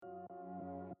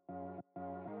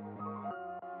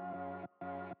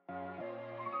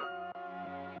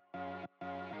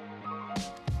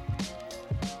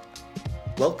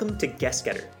Welcome to Guest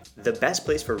Getter, the best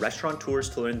place for restaurateurs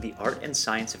to learn the art and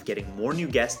science of getting more new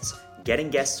guests,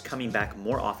 getting guests coming back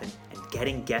more often, and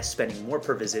getting guests spending more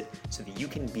per visit so that you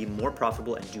can be more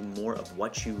profitable and do more of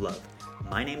what you love.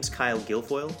 My name's Kyle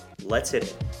Guilfoyle. Let's hit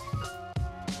it.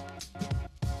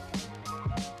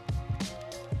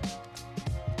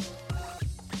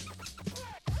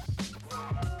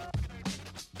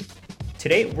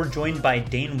 Today, we're joined by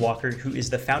Dain Walker, who is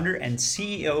the founder and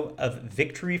CEO of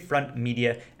Victory Front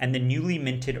Media and the newly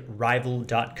minted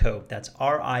Rival.co. That's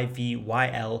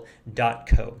RIVYL.co.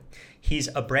 He's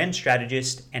a brand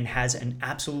strategist and has an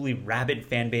absolutely rabid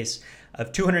fan base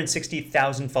of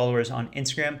 260,000 followers on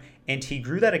Instagram, and he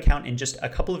grew that account in just a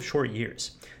couple of short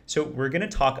years. So we're going to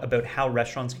talk about how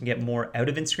restaurants can get more out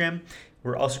of Instagram.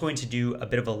 We're also going to do a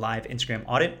bit of a live Instagram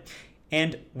audit.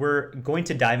 And we're going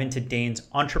to dive into Dain's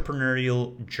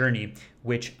entrepreneurial journey,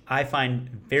 which I find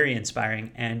very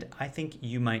inspiring, and I think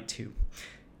you might too.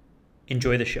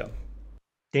 Enjoy the show.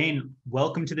 Dain,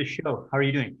 welcome to the show. How are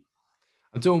you doing?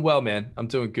 I'm doing well, man. I'm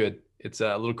doing good. It's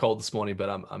a little cold this morning, but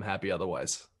I'm happy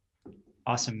otherwise.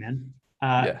 Awesome, man.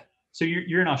 Yeah. So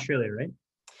you're in Australia, right?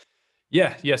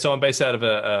 Yeah. So I'm based out of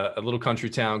a little country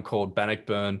town called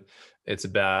Bannockburn. It's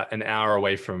about an hour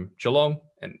away from Geelong,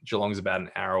 and Geelong's about an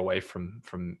hour away from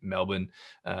Melbourne.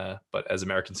 But as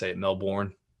Americans say it,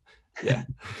 Melbourne. Yeah.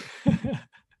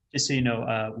 Just so you know,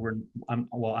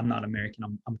 I'm not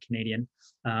American. I'm Canadian.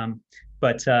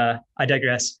 But I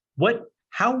digress.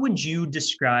 How would you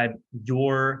describe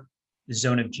your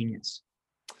zone of genius?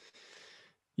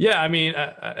 Yeah, I mean,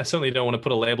 I certainly don't want to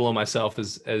put a label on myself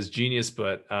as genius,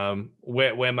 but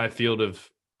where my field of,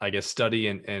 I guess, study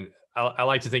and I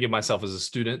like to think of myself as a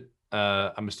student.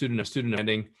 I'm a student of student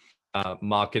branding,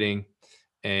 marketing,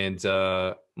 and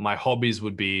my hobbies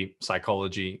would be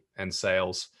psychology and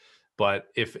sales. But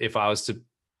if I was to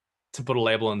put a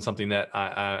label on something that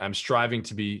I'm striving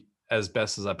to be as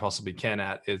best as I possibly can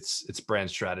at, it's brand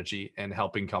strategy and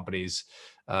helping companies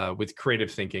with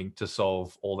creative thinking to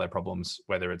solve all their problems,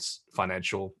 whether it's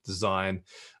financial, design,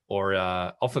 or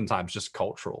oftentimes just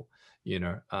cultural. You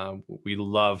know, we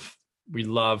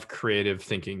love creative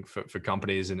thinking for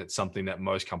companies, and it's something that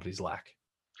most companies lack.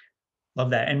 Love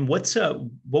that. And what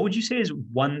would you say is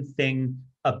one thing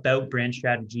about brand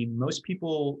strategy most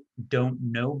people don't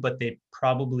know, but they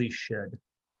probably should?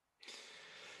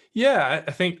 Yeah,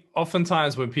 I think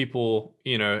oftentimes when people,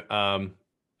 again,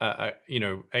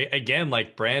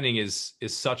 like branding is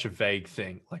such a vague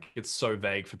thing. Like it's so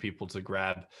vague for people to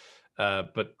grab.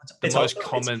 But the most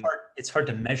common, it's hard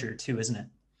to measure too, isn't it?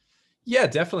 Yeah,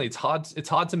 definitely. It's hard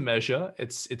to measure.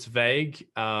 It's vague.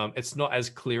 It's not as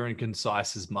clear and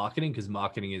concise as marketing, because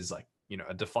marketing is like,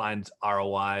 a defined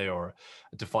ROI or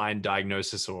a defined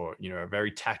diagnosis, or, a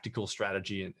very tactical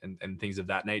strategy and things of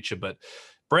that nature. But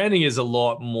branding is a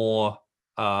lot more,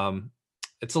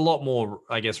 it's a lot more,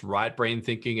 I guess, right brain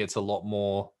thinking. It's a lot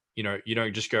more, you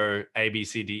don't just go A, B,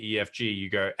 C, D, E, F, G, you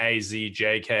go A, Z,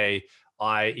 J, K,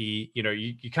 I, E,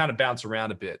 you kind of bounce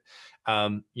around a bit.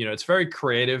 It's very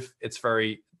creative. It's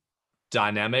very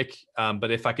dynamic.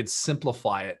 But if I could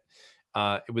simplify it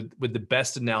with the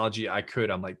best analogy I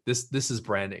could, I'm like, this is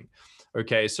branding.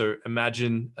 Okay, so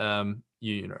imagine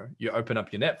you open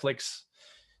up your Netflix,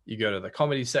 you go to the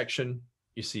comedy section,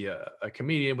 you see a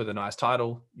comedian with a nice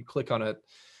title, you click on it,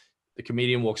 the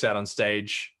comedian walks out on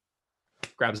stage,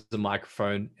 grabs the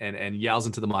microphone and yells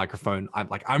into the microphone,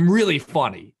 I'm really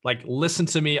funny. Like, listen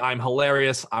to me, I'm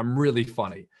hilarious, I'm really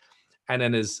funny. And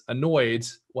then is annoyed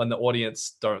when the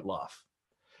audience don't laugh.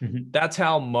 Mm-hmm. That's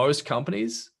how most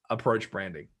companies approach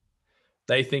branding.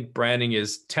 They think branding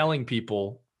is telling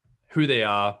people who they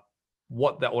are,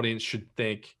 what the audience should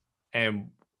think, and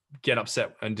get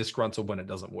upset and disgruntled when it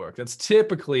doesn't work. That's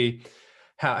typically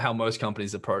how most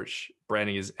companies approach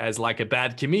branding, is as like a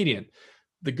bad comedian.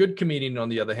 The good comedian, on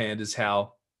the other hand, is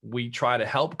how we try to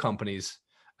help companies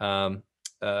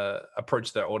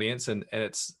approach their audience. And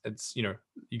it's you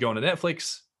go on to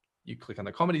Netflix, you click on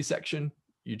the comedy section,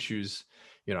 you choose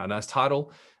a nice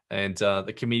title, and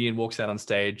the comedian walks out on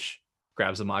stage,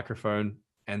 grabs a microphone,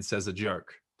 and says a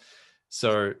joke.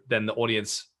 So then the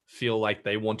audience feel like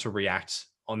they want to react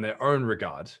on their own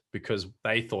regard because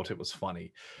they thought it was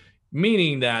funny.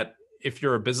 Meaning that if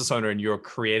you're a business owner and you're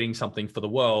creating something for the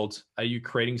world, are you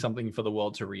creating something for the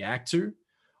world to react to?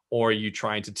 Or are you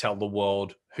trying to tell the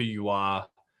world who you are,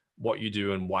 what you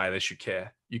do, and why they should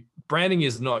care? Branding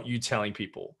is not you telling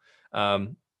people.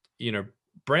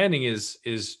 Branding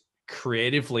is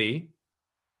creatively,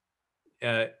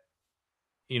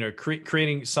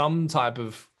 creating some type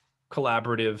of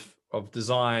collaborative of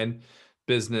design,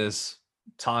 business,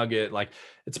 Target. Like,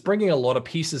 it's bringing a lot of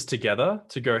pieces together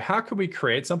to go, how can we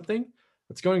create something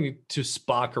that's going to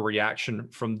spark a reaction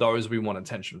from those we want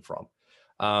attention from?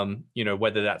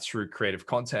 Whether that's through creative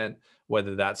content,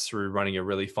 whether that's through running a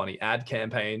really funny ad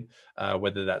campaign,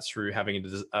 whether that's through having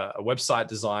a website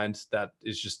designed that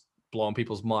is just blowing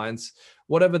people's minds,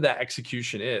 whatever that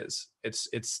execution is,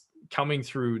 it's coming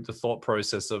through the thought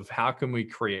process of how can we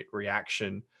create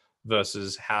reaction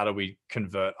versus how do we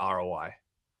convert ROI.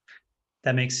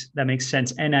 That makes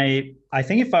sense. And I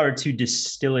think if I were to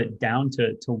distill it down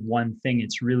to one thing,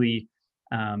 it's really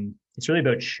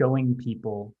about showing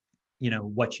people,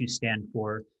 what you stand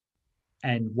for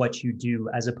and what you do,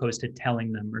 as opposed to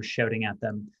telling them or shouting at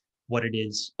them what it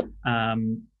is.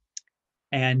 And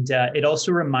it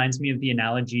also reminds me of the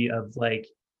analogy of, like,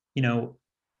 you know,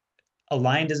 a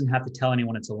lion doesn't have to tell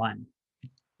anyone it's a lion.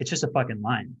 It's just a fucking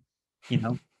lion, you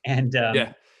know? And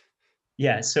Yeah.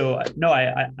 yeah, so no,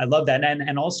 I love that.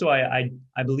 And also I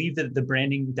believe that the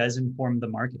branding does inform the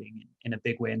marketing in a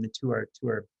big way, and the two are,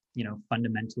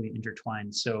 fundamentally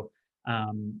intertwined. So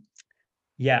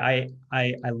yeah,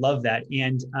 I love that.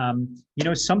 And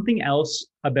something else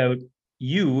about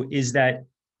you is that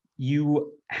you've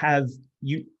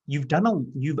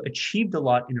achieved a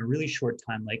lot in a really short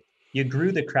time. Like, you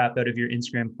grew the crap out of your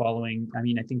Instagram following. I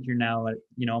mean, I think you're now at,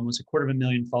 almost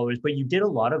 250,000 followers, but you did a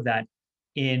lot of that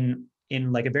in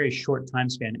like a very short time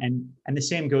span. And the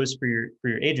same goes for your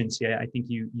agency. I think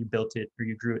you built it, or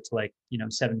you grew it to, like,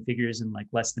 7 figures in like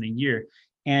less than a year.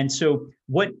 And so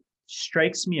what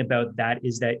strikes me about that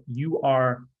is that you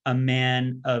are a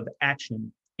man of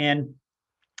action. And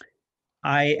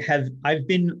I've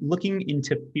been looking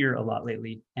into fear a lot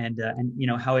lately, and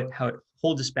how it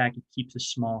holds us back, it keeps us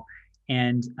small.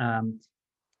 And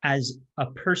as a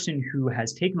person who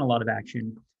has taken a lot of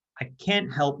action, I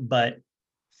can't help but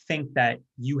think that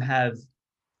you have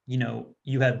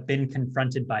been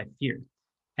confronted by fear.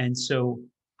 And so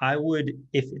I would,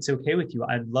 if it's okay with you,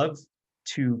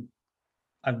 to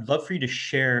I'd love for you to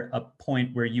share a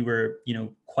point where you were,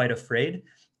 quite afraid.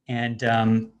 And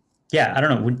yeah, I don't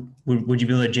know. Would you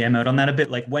be able to jam out on that a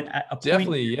bit? Like, when at a point in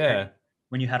Definitely, your career yeah.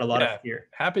 when you had a lot of Yeah, fear.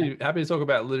 happy to talk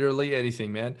about literally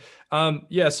anything, man.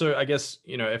 Yeah, so I guess,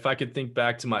 if I could think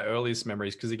back to my earliest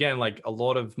memories, because again, like, a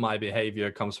lot of my behavior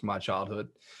comes from my childhood,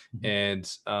 Mhm. and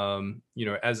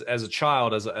as a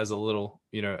child, as a little,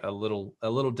 a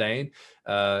little Dane,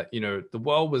 the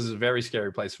world was a very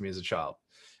scary place for me as a child,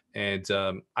 and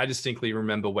I distinctly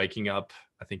remember waking up.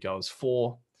 I think I was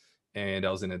 4, and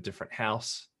I was in a different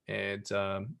house, and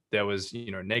there was,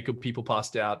 naked people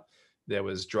passed out. There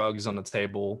was drugs on the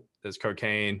table. There's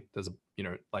cocaine. There's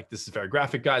like, this is very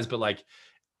graphic, guys, but like,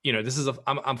 this is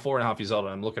I'm 4.5 years old,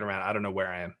 and I'm looking around. I don't know where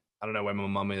I am. I don't know where my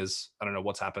mom is. I don't know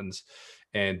what's happened.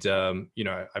 And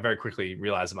I very quickly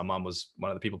realized that my mom was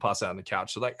one of the people passed out on the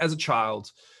couch. So, like, as a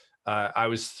child, I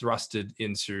was thrusted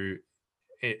into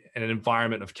an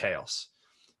environment of chaos.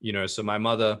 So my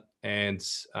mother and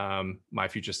my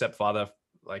future stepfather,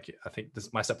 like, I think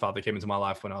my stepfather came into my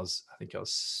life when I think I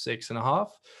was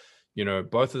 6.5.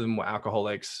 Both of them were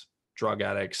alcoholics, drug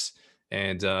addicts,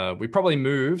 and we probably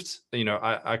moved.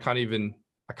 I can't even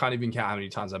count how many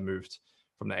times I moved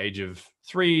from the age of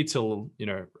 3 till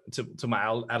to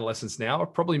my adolescence. Now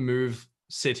I've probably moved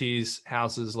cities,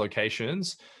 houses,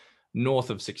 locations north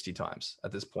of 60 times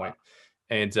at this point.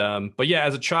 And but yeah,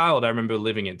 as a child, I remember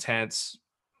living in tents,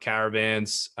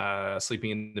 caravans,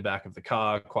 sleeping in the back of the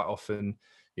car quite often.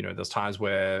 There's times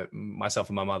where myself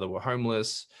and my mother were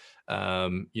homeless.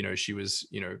 She was,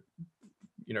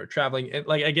 traveling. And,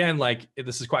 like, again, like,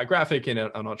 this is quite graphic, and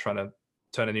I'm not trying to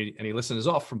turn any listeners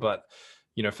off, but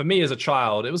for me as a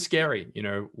child, it was scary.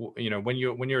 When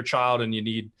you're a child and you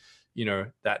need,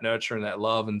 that nurture and that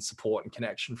love and support and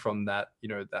connection from that,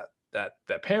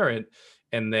 that parent,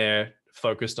 and they're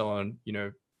focused on,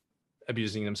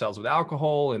 abusing themselves with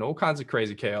alcohol and all kinds of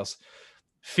crazy chaos.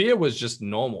 Fear was just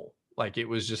normal. Like, it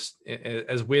was just,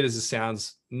 as weird as it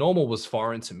sounds, normal was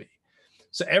foreign to me.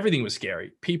 So everything was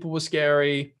scary. People were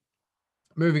scary,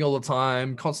 moving all the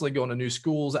time, constantly going to new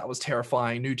schools. That was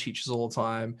terrifying. New teachers all the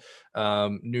time,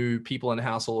 new people in the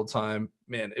house all the time.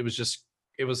 Man, it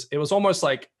was almost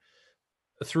like,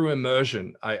 through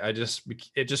immersion, it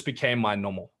just became my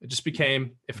normal. It just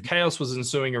became, if chaos was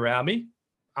ensuing around me,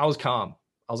 I was calm.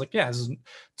 I was like, yeah,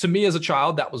 to me as a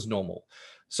child, that was normal.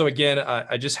 So again,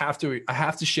 I have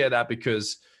to share that,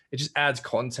 because it just adds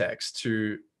context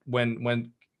to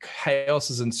when chaos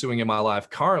is ensuing in my life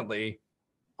currently.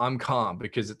 I'm calm,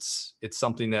 because it's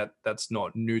something that's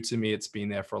not new to me. It's been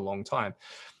there for a long time.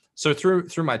 So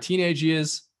through my teenage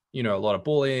years, a lot of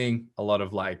bullying, a lot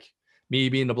of, like, me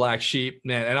being the black sheep,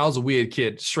 man. And I was a weird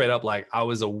kid, straight up. Like I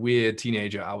was a weird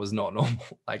teenager. I was not normal.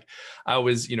 Like I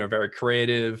was, very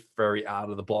creative, very out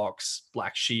of the box,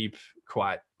 black sheep,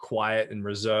 quite quiet and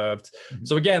reserved. Mhm.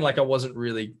 So again, like I wasn't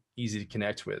really easy to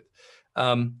connect with.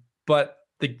 But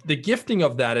the gifting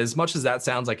of that, as much as that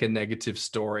sounds like a negative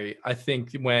story, I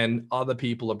think when other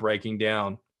people are breaking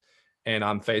down and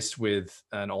I'm faced with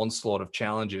an onslaught of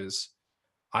challenges,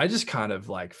 I just kind of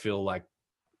like feel like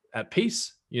at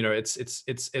peace.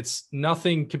 It's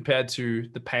nothing compared to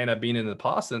the pain I've been in the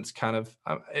past, and it's kind of,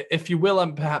 if you will,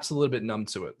 I'm perhaps a little bit numb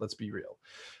to it. Let's be real.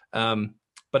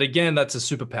 But again, that's a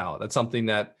superpower. That's something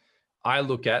that I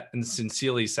look at and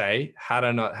sincerely say, had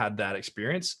I not had that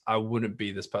experience, I wouldn't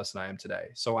be this person I am today.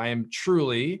 So I am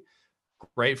truly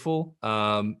grateful.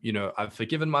 I've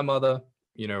forgiven my mother.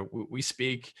 We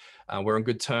speak, we're on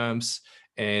good terms,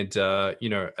 and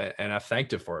and I've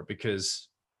thanked her for it, because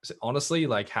honestly,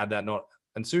 like had that not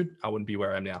ensued, I wouldn't be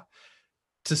where I am now.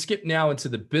 To skip now into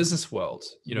the business world,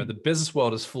 the business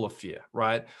world is full of fear,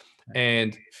 right?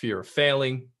 And fear of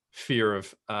failing, fear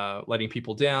of letting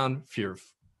people down, fear of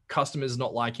customers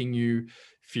not liking you,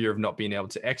 fear of not being able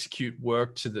to execute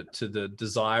work to the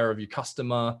desire of your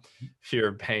customer, fear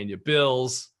of paying your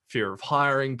bills, fear of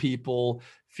hiring people,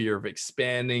 fear of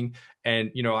expanding.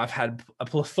 And I've had a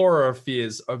plethora of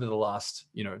fears over the last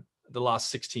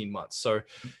 16 months. So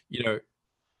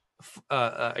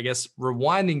I guess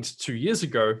rewinding to 2 years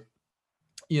ago,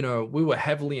 we were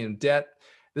heavily in debt.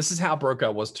 This is how broke I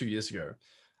was 2 years ago.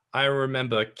 I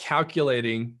remember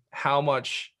calculating how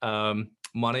much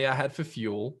money I had for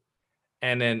fuel,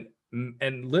 and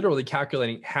literally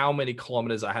calculating how many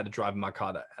kilometers I had to drive in my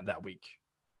car that week.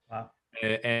 Wow.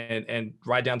 And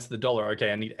right down to the dollar.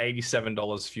 Okay, I need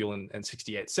 $87 fuel and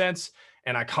 68 cents,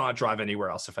 and I can't drive anywhere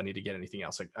else if I need to get anything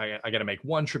else. Like I got to make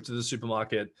one trip to the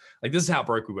supermarket. Like this is how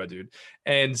broke we were, dude.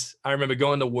 And I remember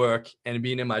going to work and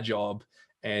being in my job,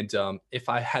 and if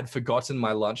I had forgotten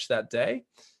my lunch that day,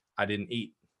 I didn't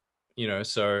eat.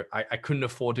 So I couldn't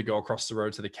afford to go across the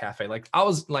road to the cafe. Like I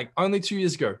was like only 2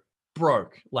 years ago,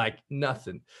 broke, like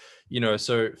nothing.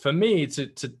 So for me to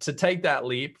take that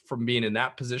leap from being in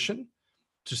that position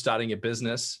to starting a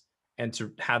business and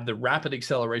to have the rapid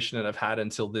acceleration that I've had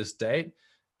until this date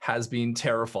has been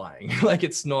terrifying. Like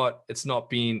it's not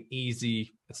been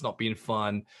easy. It's not been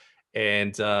fun.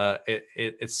 And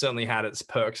it certainly had its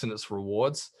perks and its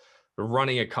rewards. But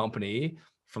running a company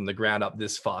from the ground up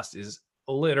this fast is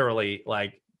literally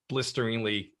like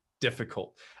blisteringly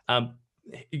difficult. So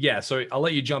I'll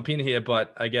let you jump in here,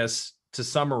 but I guess to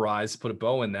summarize, put a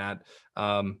bow in that,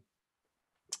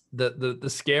 the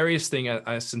scariest thing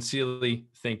I sincerely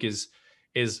think is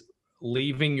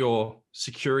leaving your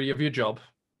security of your job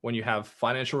when you have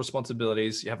financial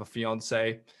responsibilities. You have a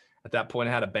fiance. At that point,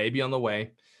 I had a baby on the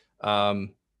way. To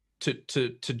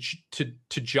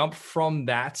jump from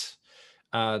that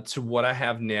to what I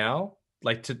have now,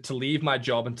 like to leave my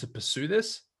job and to pursue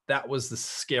this, that was the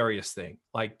scariest thing.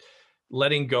 Like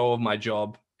letting go of my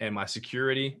job and my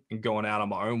security and going out on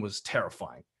my own was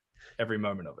terrifying. Every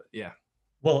moment of it. Yeah.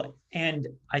 Well, and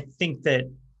I think that,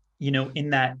 in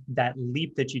that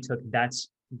leap that you took,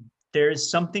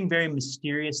 there's something very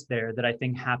mysterious there that I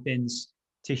think happens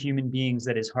to human beings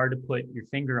that is hard to put your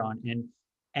finger on.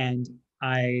 And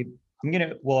I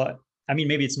mean,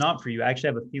 maybe it's not for you. I actually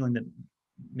have a feeling that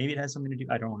maybe it has something to do.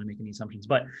 I don't want to make any assumptions,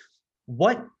 but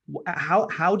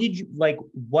how did you, like,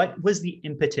 what was the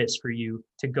impetus for you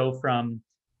to go from,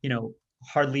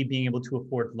 hardly being able to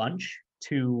afford lunch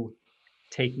to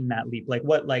taking that leap?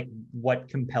 What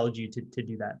compelled you to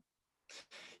do that?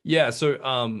 Yeah.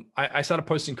 So I started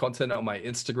posting content on my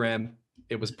Instagram.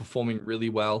 It was performing really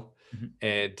well. Mhm.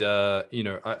 And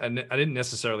I didn't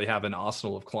necessarily have an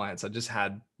arsenal of clients. I just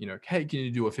had, hey, can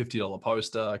you do a $50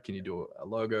 poster? Can you do a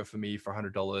logo for me for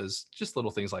 $100? Just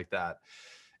little things like that.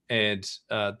 And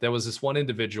there was this one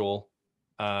individual,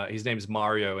 his name is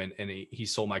Mario, and he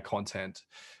saw my content,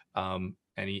 and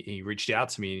he reached out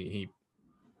to me.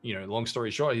 Long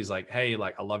story short, he's like, hey,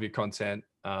 like I love your content.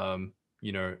 Let's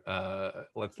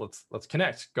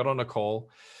connect. Got on a call,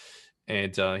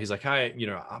 and he's like, hi,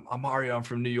 I'm Mario. I'm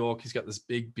from New York. He's got this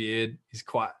big beard. He's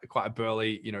quite a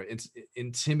burly,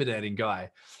 intimidating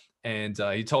guy. And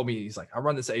he told me, he's like, I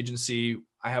run this agency.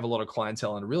 I have a lot of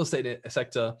clientele in the real estate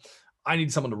sector. I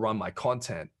need someone to run my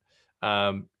content.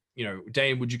 Dain,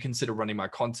 would you consider running my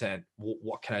content?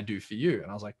 What can I do for you?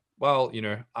 And I was like, well,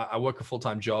 I work a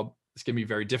full-time job. It's going to be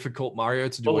very difficult, Mario,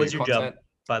 to do What all was your your content. job,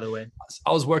 by the way?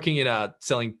 I was working in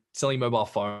selling mobile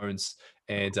phones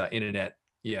and internet.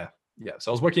 Yeah. Yeah.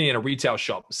 So I was working in a retail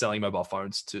shop selling mobile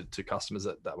phones to customers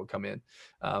that would come in.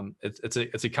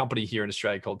 It's a company here in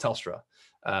Australia called Telstra,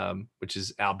 which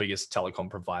is our biggest telecom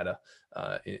provider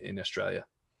in Australia.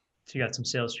 So you got some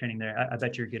sales training there. I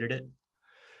bet you're good at it.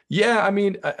 Yeah, I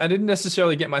mean, I didn't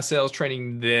necessarily get my sales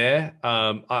training there.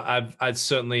 I'd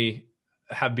certainly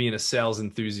have been a sales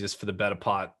enthusiast for the better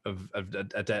part of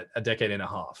a decade and a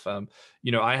half.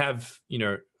 I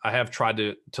have tried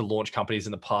to launch companies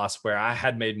in the past where I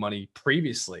had made money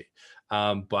previously,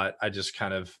 but I just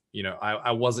kind of,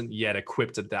 I wasn't yet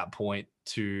equipped at that point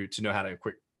to know how to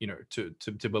equip,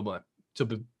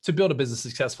 to build a business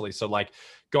successfully. So like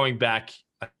going back,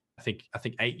 I think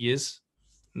 8 years,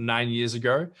 9 years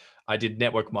ago, I did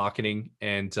network marketing,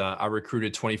 and I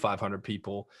recruited 2,500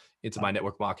 people into my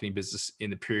network marketing business in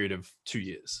the period of 2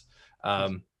 years.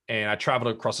 And I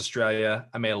traveled across Australia.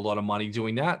 I made a lot of money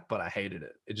doing that, but I hated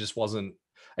it. It just wasn't.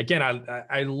 Again,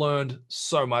 I learned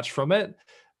so much from it,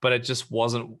 but it just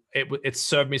wasn't. It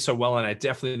served me so well, and I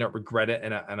definitely don't regret it.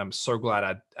 And I'm so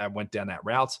glad I went down that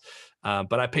route.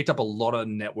 But I picked up a lot of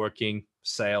networking,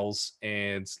 sales,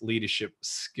 and leadership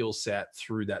skill set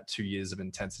through that 2 years of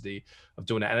intensity of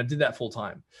doing that, and I did that full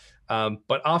time.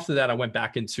 But after that, I went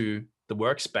back into the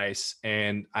workspace,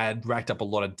 and I had racked up a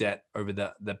lot of debt over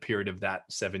the period of that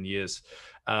 7 years.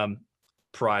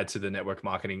 Prior to the network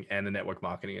marketing and the network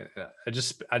marketing, I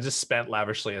just spent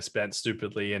lavishly. I spent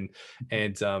stupidly, and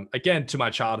again, to my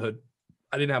childhood,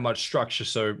 I didn't have much structure,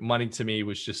 so money to me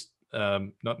was just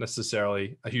not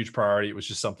necessarily a huge priority. It was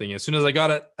just something. As soon as I got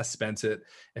it, I spent it.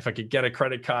 If I could get a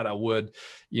credit card, I would.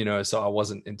 So I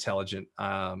wasn't intelligent.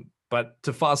 But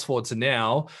to fast forward to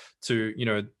now,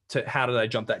 to how did I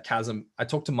jump that chasm? I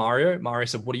talked to Mario. Mario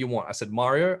said, "What do you want?" I said,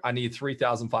 "Mario, I need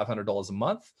 $3,500 a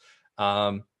month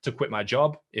to quit my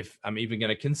job if I'm even going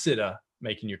to consider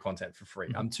making your content for free.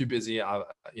 I'm too busy.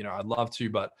 I'd love to,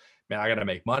 but man, I got to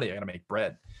make money. I got to make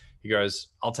bread." He goes,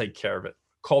 "I'll take care of it."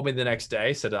 Called me the next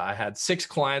day, said I had 6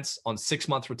 clients on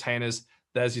 6-month retainers.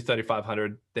 There's your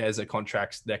 3,500. There's their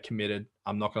contracts. They're committed.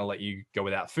 I'm not going to let you go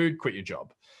without food. Quit your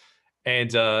job.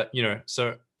 And,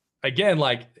 so again,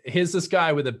 like, here's this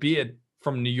guy with a beard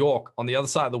from New York on the other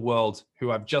side of the world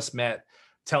who I've just met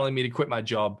telling me to quit my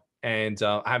job. And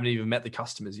I haven't even met the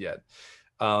customers yet.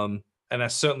 And I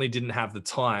certainly didn't have the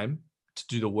time to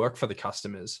do the work for the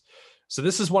customers. So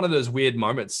this is one of those weird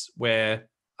moments where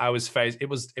I was faced. It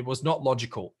was not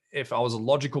logical. If I was a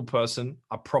logical person,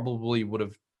 I probably would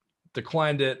have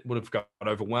declined it, would have got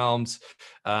overwhelmed.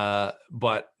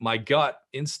 But my gut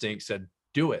instinct said,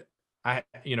 do it. I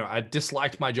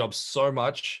disliked my job so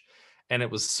much, and it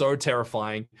was so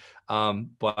terrifying.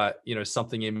 But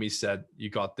something in me said, "You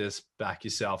got this. Back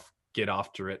yourself. Get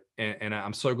after it." And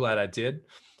I'm so glad I did,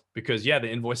 because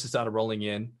the invoices started rolling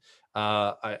in.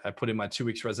 I put in my 2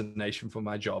 weeks resignation for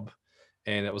my job,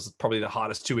 and it was probably the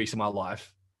hardest 2 weeks of my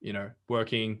life.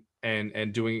 Working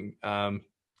and doing a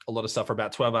lot of stuff for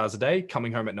about 12 hours a day,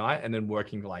 coming home at night, and then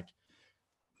working, like,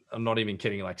 I'm not even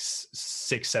kidding, like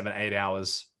 6, 7, 8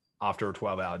 hours after a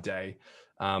 12-hour day,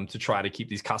 to try to keep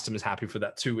these customers happy for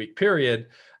that 2-week period,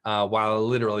 while I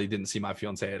literally didn't see my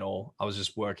fiance at all. I was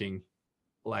just working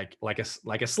like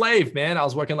a slave, man. I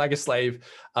was working like a slave.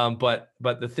 But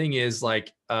the thing is,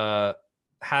 like,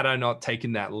 had I not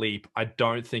taken that leap, I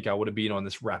don't think I would have been on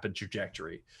this rapid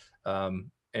trajectory.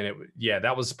 And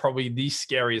that was probably the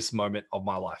scariest moment of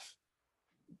my life,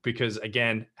 because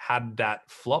again, had that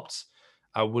flopped,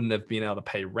 I wouldn't have been able to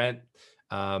pay rent.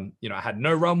 I had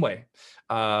no runway.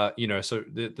 So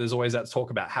there's always that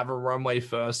talk about have a runway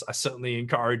first. I certainly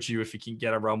encourage you, if you can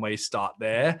get a runway, start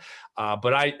there.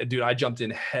 But I jumped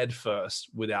in head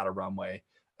first without a runway.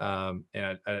 And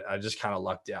I just kind of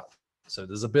lucked out. So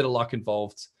there's a bit of luck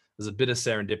involved. There's a bit of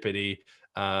serendipity,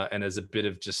 and there's a bit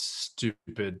of just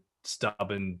stupid,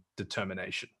 stubborn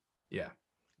determination. Yeah.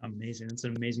 Amazing. It's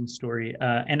an amazing story.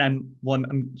 And I'm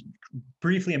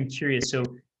curious. So,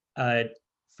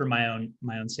 for my own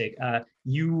sake,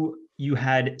 you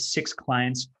had 6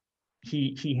 clients.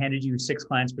 He handed you 6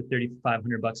 clients for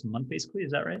 $3,500 a month, basically.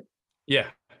 Is that right? Yeah.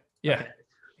 Okay.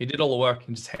 He did all the work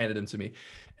and just handed them to me.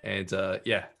 And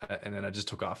and then I just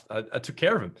took off. I took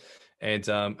care of him, and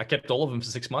I kept all of them for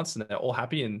 6 months, and they're all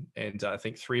happy. And I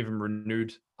think 3 of them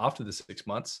renewed after the 6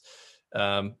 months.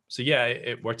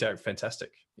 It worked out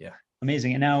fantastic. Yeah.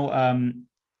 Amazing.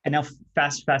 And now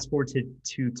fast forward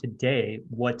to today.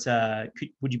 What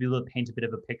would you be able to paint a bit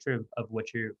of a picture of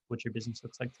what your business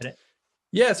looks like today?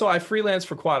 Yeah, so I freelanced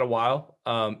for quite a while.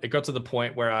 It got to the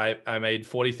point where I made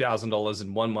 $40,000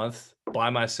 in 1 month by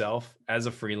myself as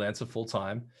a freelancer full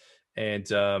time, and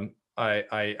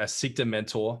I seeked a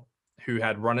mentor who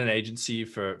had run an agency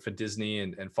for Disney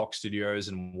and Fox Studios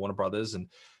and Warner Brothers. And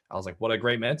I was like, what a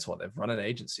great mentor. They've run an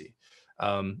agency.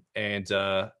 Again,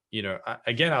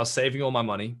 I was saving all my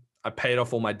money. I paid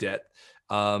off all my debt.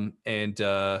 I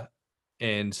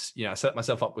set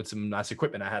myself up with some nice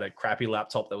equipment. I had a crappy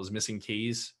laptop that was missing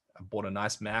keys. I bought a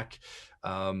nice Mac,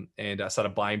 and I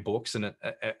started buying books. And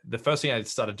the first thing I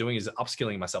started doing is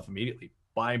upskilling myself immediately,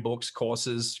 buying books,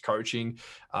 courses, coaching.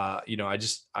 I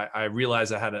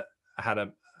realized I had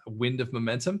a wind of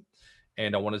momentum,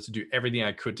 and I wanted to do everything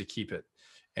I could to keep it.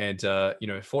 And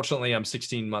fortunately, I'm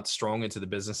 16 months strong into the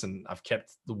business, and I've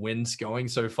kept the winds going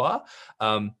so far.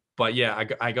 But yeah,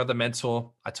 I got the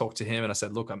mentor. I talked to him and I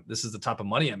said, look, this is the type of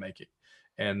money I'm making.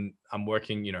 And I'm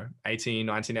working, 18,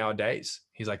 19-hour days.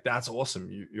 He's like, that's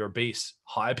awesome. You're a beast.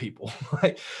 Hire people.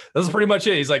 Like, that's pretty much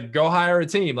it. He's like, go hire a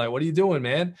team. Like, what are you doing,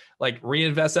 man? Like,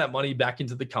 reinvest that money back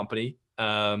into the company,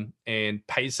 and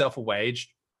pay yourself a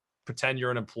wage, pretend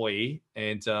you're an employee,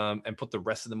 and put the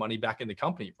rest of the money back in the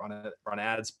company, run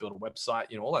ads, build a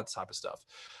website, all that type of stuff.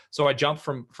 So I jumped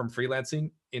from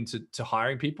freelancing into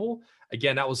hiring people.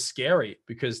 Again, that was scary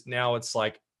because now it's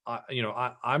like,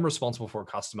 I'm responsible for a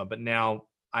customer, but now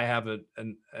I have a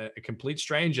complete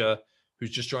stranger who's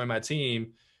just joined my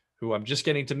team, who I'm just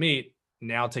getting to meet,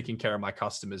 now taking care of my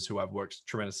customers who I've worked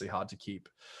tremendously hard to keep.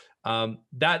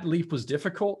 That leap was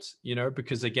difficult,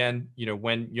 because again,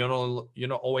 when you're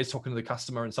not always talking to the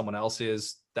customer and someone else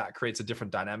is, that creates a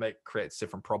different dynamic, creates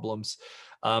different problems.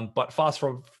 But fast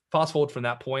forward from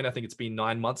that point, I think it's been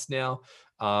 9 months now.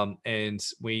 And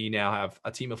we now have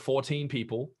a team of 14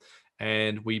 people,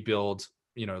 and we build,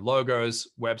 logos,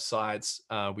 websites.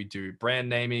 We do brand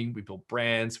naming, we build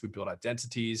brands, we build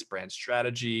identities, brand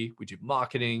strategy, we do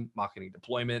marketing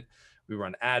deployment. We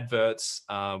run adverts,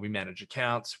 we manage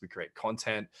accounts, we create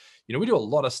content. We do a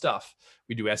lot of stuff.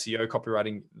 We do SEO,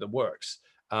 copywriting, the works.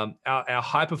 Our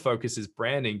hyper focus is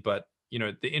branding, but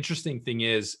the interesting thing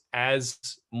is, as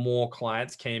more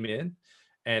clients came in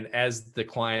and as the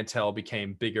clientele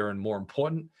became bigger and more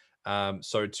important,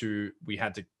 we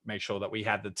had to make sure that we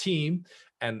had the team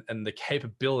and the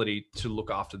capability to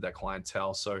look after that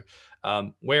clientele. So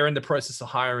we're in the process of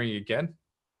hiring again.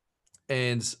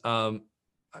 And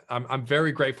I'm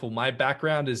very grateful. My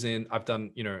background is I've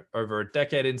done, over a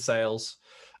decade in sales.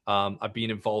 I've been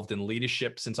involved in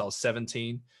leadership since I was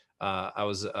 17. I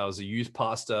was a youth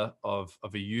pastor of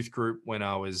a youth group when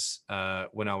I was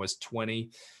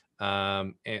 20,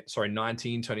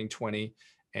 19, turning 20.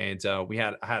 And I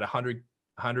had 100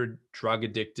 drug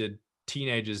addicted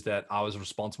teenagers that I was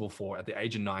responsible for at the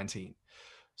age of 19.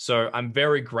 So I'm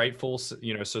very grateful. So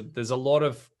there's a lot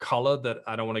of color that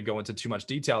I don't want to go into too much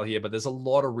detail here, but there's a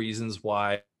lot of reasons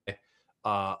why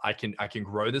I can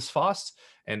grow this fast.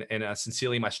 And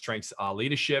sincerely, my strengths are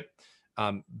leadership,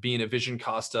 being a vision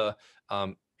caster,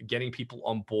 getting people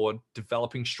on board,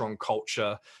 developing strong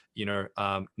culture,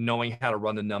 knowing how to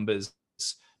run the numbers,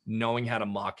 knowing how to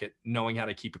market, knowing how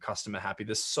to keep a customer happy.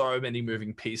 There's so many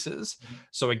moving pieces.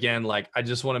 So again, I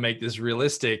just want to make this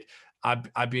realistic.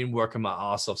 I've been working my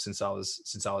ass off since I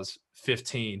was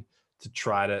 15 to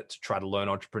try to learn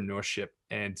entrepreneurship,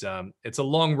 and it's a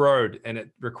long road and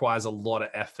it requires a lot of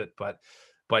effort. But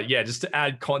yeah, just to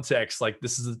add context,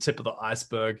 this is the tip of the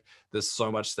iceberg. There's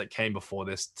so much that came before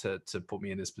this to put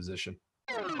me in this position.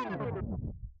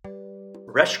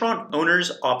 Restaurant owners,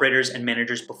 operators, and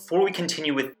managers, before we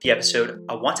continue with the episode,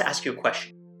 I want to ask you a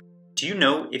question. Do you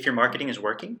know if your marketing is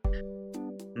working?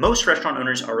 Most restaurant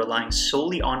owners are relying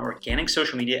solely on organic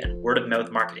social media and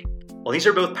word-of-mouth marketing. While these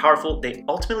are both powerful, they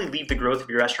ultimately leave the growth of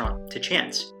your restaurant to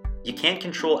chance. You can't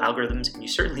control algorithms, and you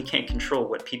certainly can't control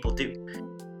what people do.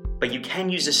 But you can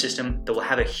use a system that will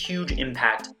have a huge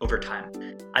impact over time.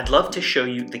 I'd love to show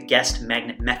you the guest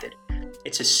magnet method.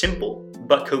 It's a simple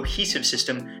but cohesive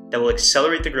system that will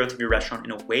accelerate the growth of your restaurant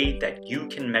in a way that you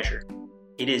can measure.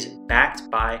 It is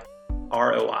backed by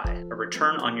ROI, a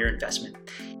return on your investment.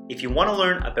 If you want to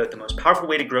learn about the most powerful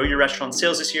way to grow your restaurant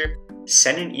sales this year,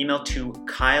 send an email to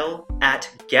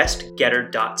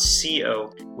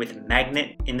kyle@guestgetter.co with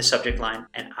magnet in the subject line,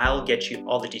 and I'll get you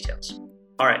all the details.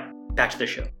 All right, back to the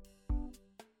show.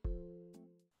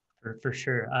 For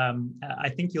sure. I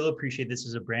think you'll appreciate this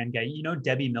as a brand guy. You know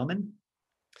Debbie Millman?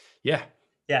 Yeah.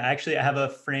 Yeah, actually, I have a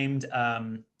framed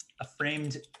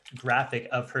graphic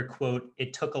of her quote,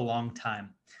 "It took a long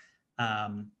time."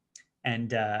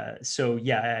 So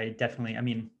yeah, I definitely, I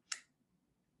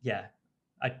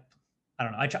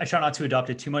don't know. I try not to adopt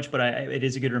it too much, but it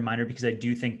is a good reminder, because I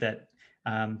do think that,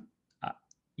 from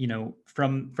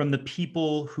the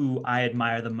people who I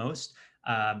admire the most,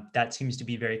 that seems to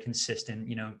be very consistent.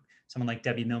 Someone like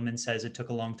Debbie Millman says it took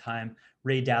a long time.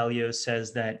 Ray Dalio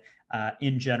says that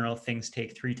in general, things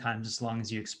take 3 times as long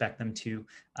as you expect them to.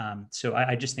 So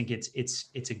I just think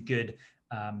it's a good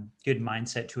good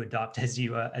mindset to adopt as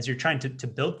you're trying to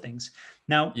build things.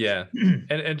 Now, Yeah.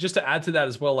 And just to add to that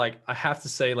as well, like I have to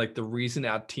say, like the reason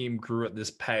our team grew at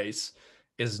this pace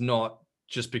is not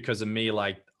just because of me.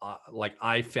 Like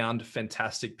I found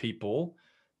fantastic people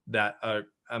that are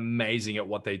amazing at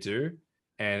what they do.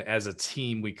 And as a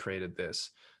team, we created this.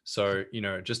 So,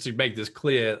 just to make this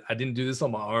clear, I didn't do this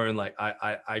on my own. Like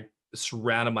I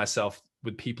surrounded myself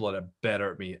with people that are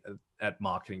better at me at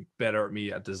marketing, better at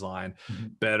me at design,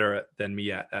 better than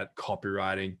me at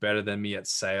copywriting, better than me at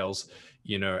sales,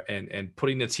 and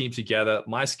putting the team together.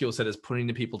 My skill set is putting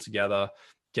the people together,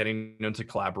 getting them to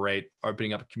collaborate,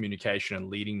 opening up communication and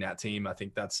leading that team. I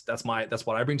think that's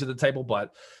what I bring to the table.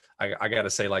 But I got to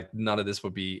say, like, none of this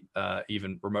would be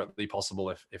even remotely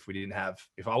possible if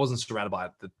I wasn't surrounded by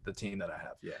the team that I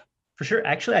have. Yeah. for sure.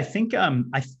 Actually, I think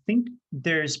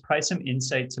there's probably some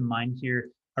insight to mine here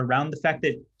around the fact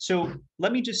that so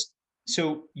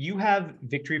you have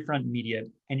Victory Front Media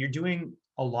and you're doing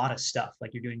a lot of stuff.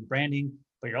 Like you're doing branding,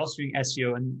 but you're also doing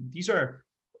SEO. And these are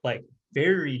like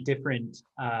very different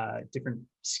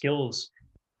skills.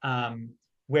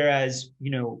 Whereas,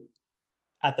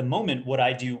 at the moment, what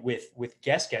I do with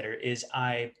GuestGetter is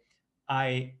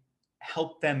I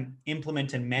help them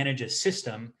implement and manage a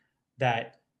system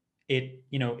that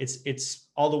it's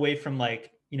all the way from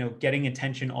like getting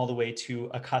attention all the way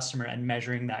to a customer and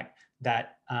measuring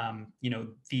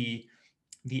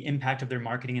the impact of their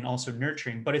marketing and also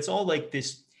nurturing. But it's all like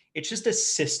this. It's just a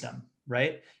system,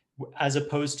 right? As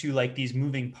opposed to like these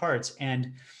moving parts.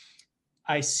 And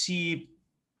I see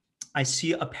I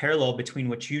see a parallel between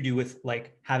what you do with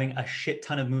like having a shit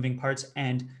ton of moving parts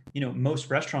and most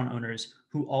restaurant owners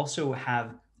who also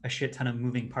have a shit ton of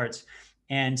moving parts.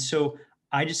 And so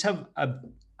I just have a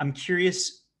I'm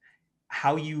curious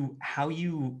how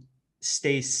you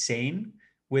stay sane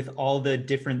with all the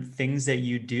different things that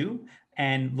you do,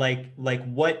 and like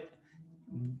what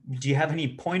do you have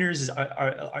any pointers?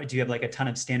 Do you have like a ton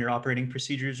of standard operating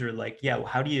procedures, or like, yeah,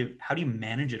 how do you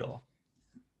manage it all?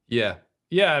 Yeah.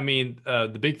 Yeah. I mean,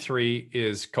 the big three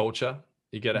is culture.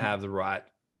 You got to Mhm. have the right,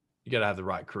 you got to have the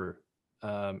right crew.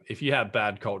 If you have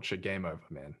bad culture, game over,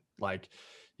 man. Like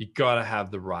you got to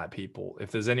have the right people. If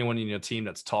there's anyone in your team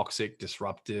that's toxic,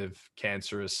 disruptive,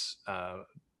 cancerous,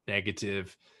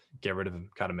 negative, get rid of them,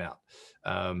 cut them out.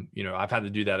 I've had to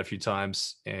do that a few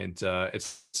times, and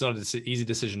it's not an easy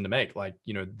decision to make. Like,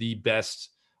 the best,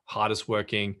 hardest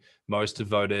working, most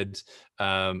devoted,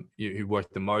 who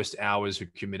worked the most hours, who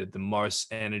committed the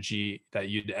most energy that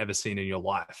you'd ever seen in your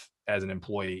life as an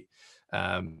employee,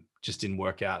 just didn't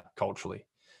work out culturally.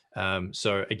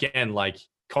 So again, like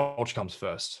culture comes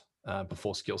first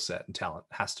before skill set and talent.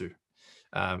 Has to.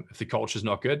 If the culture is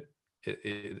not good,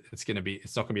 it's not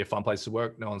going to be a fun place to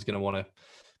work. No one's going to want to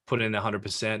put in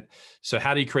 100%. So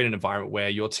how do you create an environment where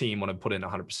your team want to put in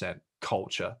 100%?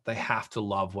 Culture. They have to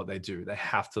love what they do. They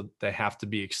have to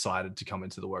be excited to come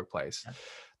into the workplace. Yeah.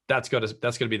 That's got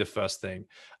to be the first thing.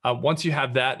 Once you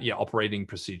have that, yeah, operating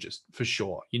procedures for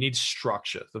sure. You need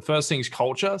structure. The first thing is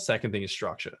culture. Second thing is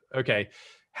structure. Okay,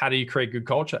 how do you create good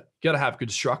culture? You got to have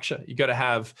good structure. You got to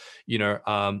have,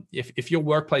 if your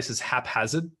workplace is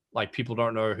haphazard, like people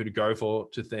don't know who to go for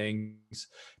to things,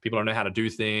 people don't know how to do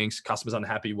things, customers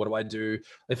unhappy, what do I do?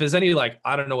 If there's any like,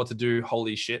 I don't know what to do,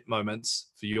 holy shit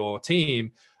moments for your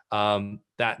team,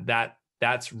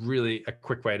 that's really a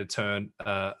quick way to turn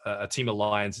a team of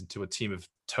lions into a team of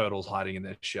turtles hiding in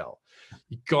their shell.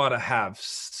 You got to have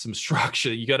some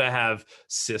structure. You got to have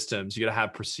systems. You got to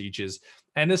have procedures.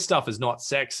 And this stuff is not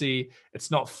sexy.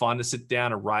 It's not fun to sit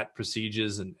down and write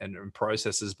procedures and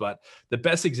processes. But the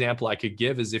best example I could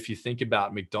give is if you think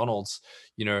about McDonald's,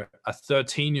 a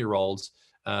 13-year-old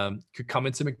could come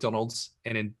into McDonald's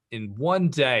and in one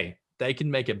day, they can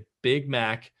make a Big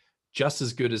Mac just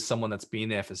as good as someone that's been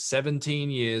there for 17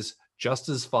 years, just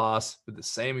as fast, with the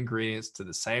same ingredients to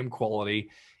the same quality.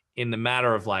 In the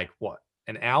matter of like, what,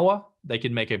 an hour, they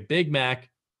can make a Big Mac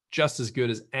just as good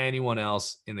as anyone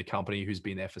else in the company who's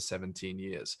been there for 17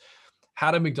 years.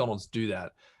 How did McDonald's do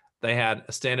that? They had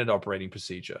a standard operating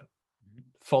procedure.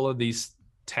 Follow these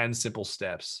 10 simple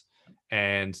steps,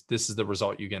 and this is the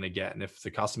result you're going to get. And if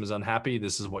the customer's unhappy,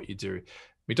 this is what you do.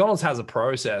 McDonald's has a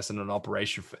process and an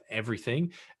operation for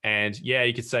everything. And yeah,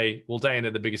 you could say, well, Dain,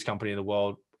 they're the biggest company in the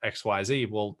world, XYZ.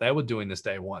 Well, they were doing this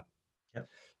day one. Yep.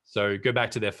 So go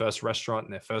back to their first restaurant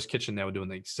and their first kitchen, they were doing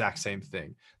the exact same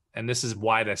thing. And this is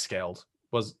why they're scaled.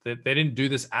 Was they didn't do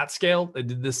this at scale. They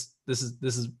did this. This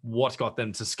is what got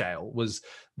them to scale, was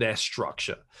their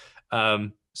structure.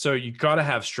 So you got to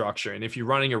have structure. And if you're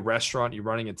running a restaurant, you're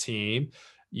running a team,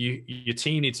 your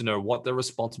team needs to know what they're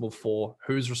responsible for,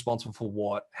 who's responsible for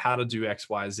what, how to do X,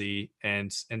 Y, Z,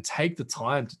 and take the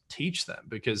time to teach them.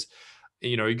 Because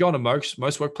you go to most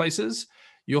workplaces,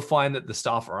 you'll find that the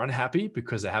staff are unhappy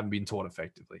because they haven't been taught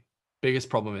effectively. Biggest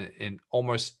problem in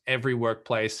almost every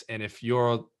workplace. And if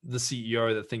you're the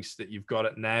CEO that thinks that you've got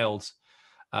it nailed,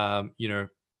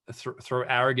 throw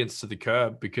arrogance to the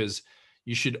curb, because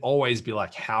you should always be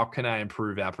like, how can I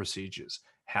improve our procedures?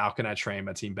 How can I train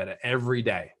my team better every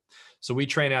day? So we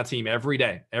train our team every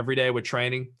day. Every day we're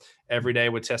training. Every day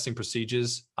we're testing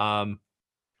procedures. And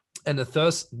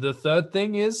the third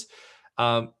thing is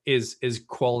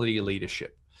quality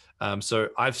leadership. So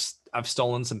I've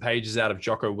stolen some pages out of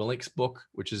Jocko Willink's book,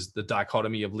 which is The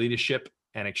Dichotomy of Leadership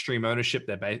and Extreme Ownership.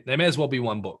 They may as well be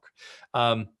one book.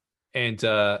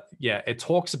 It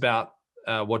talks about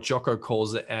what Jocko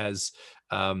calls it as,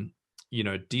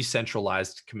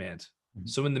 decentralized command. Mm-hmm.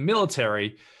 So in the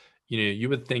military, you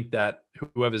would think that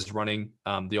whoever's running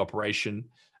the operation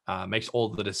makes all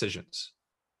the decisions.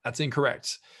 That's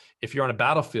incorrect. If you're on a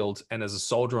battlefield and there's a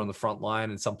soldier on the front line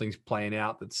and something's playing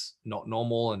out that's not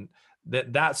normal, and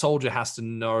that soldier has to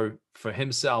know for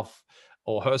himself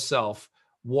or herself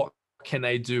what can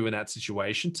they do in that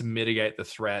situation to mitigate the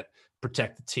threat,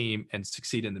 protect the team, and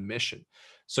succeed in the mission.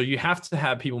 So you have to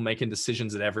have people making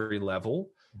decisions at every level,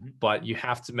 mm-hmm. but you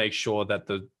have to make sure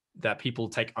that people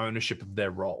take ownership of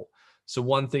their role. So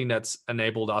one thing that's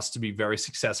enabled us to be very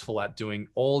successful at doing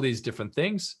all these different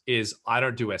things is I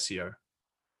don't do SEO.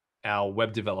 Our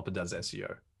web developer does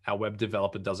SEO. Our web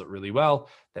developer does it really well.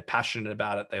 They're passionate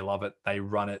about it. They love it. They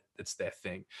run it. It's their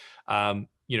thing.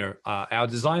 Our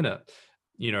designer,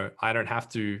 I don't have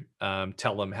to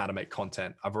tell them how to make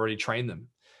content. I've already trained them,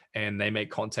 and they make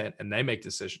content and they make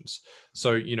decisions.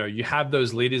 So, you have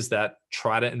those leaders that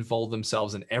try to involve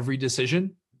themselves in every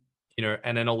decision,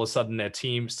 and then all of a sudden their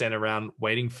team stand around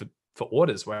waiting for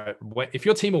orders. Where if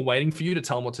your team are waiting for you to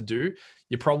tell them what to do,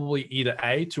 you're probably either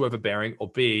A, too overbearing, or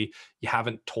B, you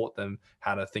haven't taught them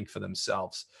how to think for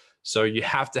themselves. So you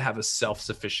have to have a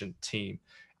self-sufficient team.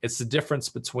 It's the difference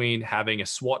between having a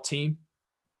SWAT team.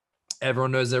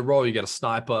 Everyone knows their role. You got a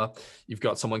sniper, you've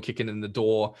got someone kicking in the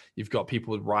door, you've got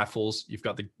people with rifles, you've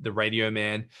got the radio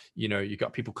man, you've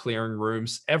got people clearing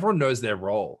rooms. Everyone knows their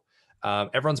role.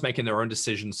 Everyone's making their own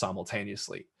decisions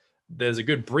simultaneously. There's a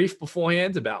good brief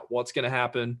beforehand about what's going to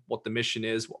happen, what the mission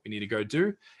is, what we need to go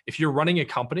do. If you're running a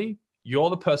company, you're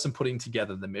the person putting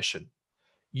together the mission.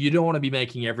 You don't want to be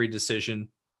making every decision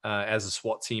as a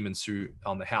SWAT team and suit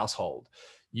on the household.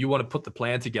 You want to put the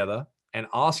plan together and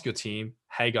ask your team,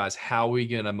 hey guys, how are we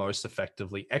going to most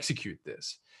effectively execute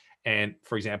this? And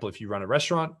for example, if you run a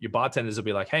restaurant, your bartenders will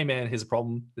be like, hey man, here's a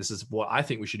problem. This is what I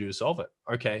think we should do to solve it.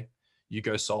 Okay, you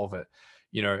go solve it.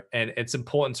 And it's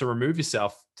important to remove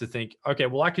yourself to think, okay,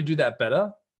 well, I could do that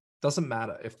better. Doesn't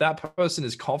matter. If that person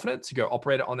is confident to go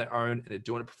operate it on their own and they're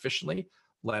doing it proficiently,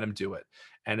 let them do it.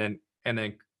 And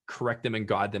then correct them and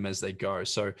guide them as they go.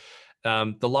 So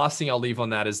the last thing I'll leave on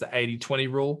that is the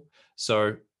 80-20 rule.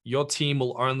 So your team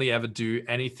will only ever do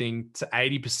anything to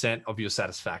 80% of your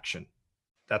satisfaction.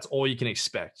 That's all you can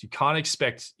expect. You can't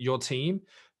expect your team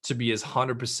to be as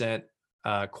 100%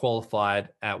 qualified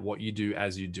at what you do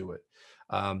as you do it.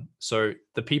 So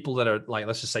the people that are like,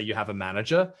 let's just say you have a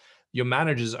manager, your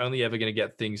manager is only ever going to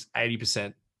get things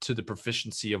 80% to the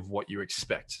proficiency of what you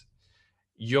expect.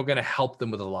 You're going to help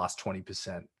them with the last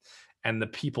 20%. And the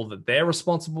people that they're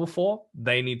responsible for,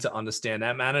 they need to understand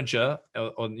that manager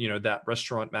or that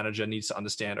restaurant manager needs to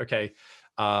understand, okay,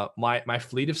 my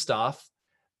fleet of staff,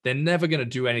 they're never going to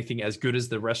do anything as good as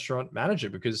the restaurant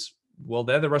manager because, well,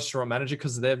 they're the restaurant manager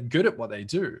because they're good at what they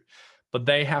do. But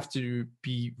they have to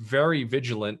be very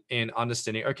vigilant in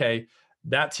understanding, okay,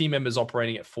 that team member is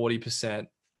operating at 40%,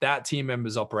 that team member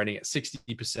is operating at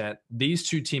 60%, these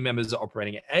two team members are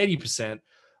operating at 80%.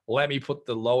 Let me put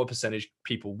the lower percentage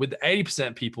people with the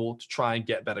 80% people to try and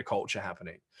get better culture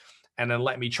happening. And then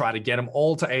let me try to get them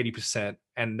all to 80%.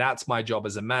 And that's my job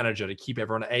as a manager, to keep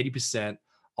everyone at 80%.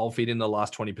 I'll feed in the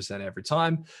last 20% every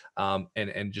time,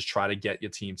 and just try to get your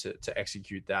team to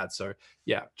execute that. So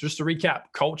yeah, just to recap,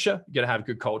 culture, you got to have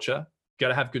good culture, you got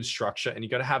to have good structure, and you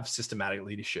got to have systematic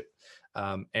leadership,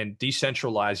 and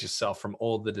decentralize yourself from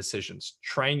all the decisions.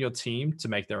 Train your team to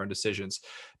make their own decisions.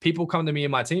 People come to me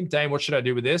and my team, Dain, what should I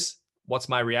do with this? What's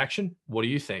my reaction? What do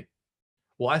you think?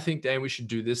 Well, I think, Dain, we should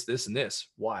do this, this, and this.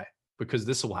 Why? Because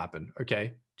this will happen. Okay.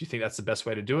 Do you think that's the best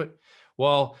way to do it?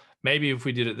 Well, maybe if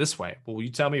we did it this way. Well, you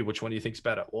tell me which one do you think's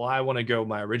better? Well, I want to go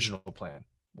my original plan.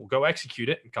 We'll go execute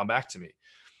it and come back to me.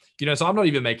 So I'm not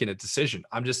even making a decision.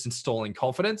 I'm just installing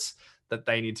confidence that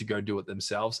they need to go do it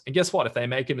themselves. And guess what? If they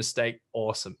make a mistake,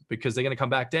 awesome, because they're going to come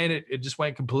back, Dain, it just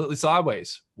went completely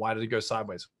sideways. Why did it go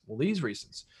sideways? Well, these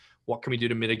reasons. What can we do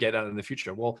to mitigate that in the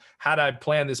future? Well, had I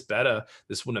planned this better,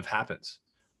 this wouldn't have happened.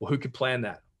 Well, who could plan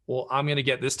that? Well, I'm going to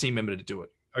get this team member to do it.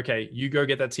 Okay, you go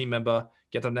get that team member,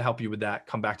 get them to help you with that.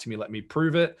 Come back to me, let me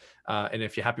prove it. And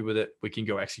if you're happy with it, we can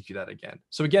go execute that again.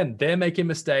 So again, they're making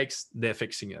mistakes, they're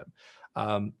fixing it.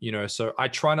 So I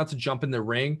try not to jump in the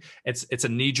ring. It's a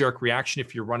knee-jerk reaction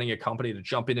if you're running a company to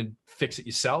jump in and fix it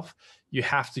yourself. You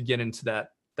have to get into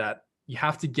that you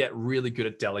have to get really good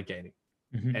at delegating.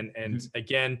 And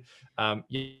again,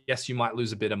 yes, you might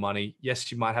lose a bit of money.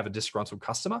 Yes, you might have a disgruntled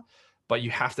customer, but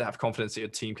you have to have confidence that your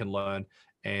team can learn.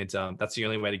 And that's the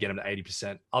only way to get them to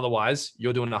 80%. Otherwise,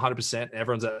 you're doing 100%,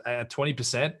 everyone's at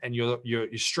 20%, and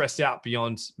you're stressed out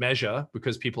beyond measure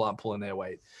because people aren't pulling their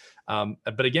weight.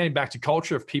 But again, back to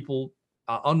culture, if people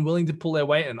are unwilling to pull their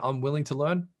weight and unwilling to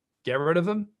learn, get rid of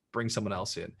them, bring someone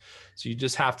else in. So you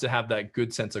just have to have that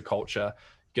good sense of culture.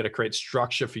 You got to create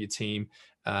structure for your team.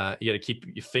 You got to keep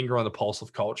your finger on the pulse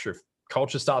of culture. If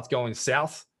culture starts going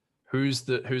south, who's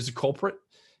the culprit?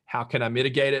 How can I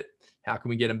mitigate it? How can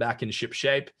we get them back in ship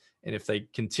shape? And if they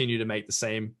continue to make the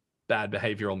same bad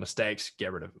behavioral mistakes,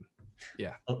 get rid of them.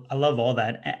 Yeah. I love all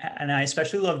that. And I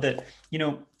especially love that,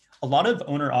 a lot of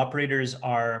owner operators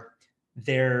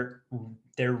they're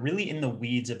really in the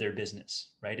weeds of their business,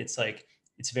 right? It's like,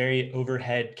 it's very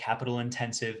overhead, capital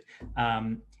intensive.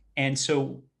 And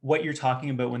so what you're talking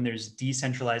about when there's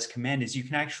decentralized command is you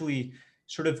can actually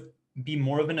sort of be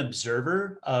more of an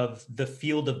observer of the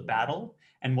field of battle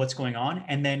and what's going on.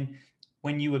 And then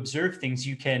when you observe things,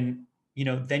 you can,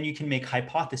 then you can make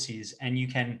hypotheses and you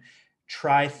can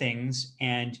try things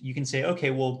and you can say,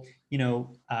 okay, well,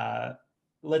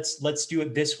 let's do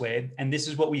it this way. And this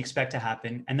is what we expect to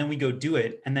happen. And then we go do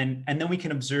it. And then we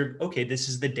can observe, okay, this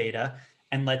is the data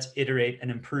and let's iterate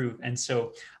and improve. And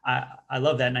so I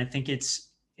love that. And I think it's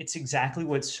exactly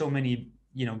what so many,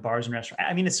 bars and restaurants,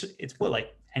 I mean, it's what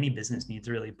like any business needs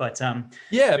really, but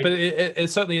yeah, but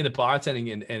it's certainly in the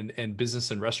bartending and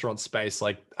business and restaurant space.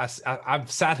 Like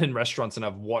I've sat in restaurants and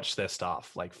I've watched their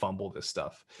staff like fumble this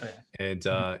stuff. Oh, yeah. And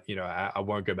I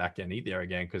won't go back and eat there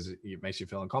again because it makes you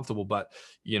feel uncomfortable. But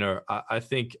I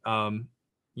think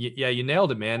you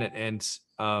nailed it, man. And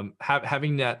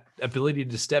having that ability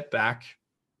to step back,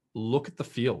 look at the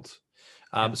field.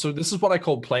 So this is what I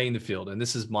call playing the field, and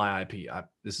this is my IP.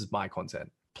 This is my content.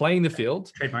 Playing the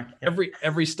field. Trademark. Yep.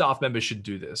 Every staff member should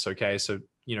do this. Okay, so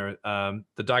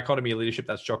the dichotomy of leadership,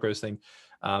 that's Jocko's thing.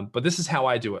 But this is how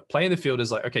I do it. Playing the field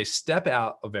is like, okay, step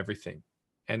out of everything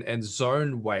and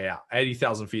zone way out,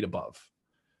 80,000 feet above.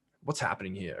 What's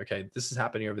happening here? Okay, this is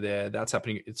happening over there. That's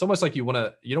happening. It's almost like you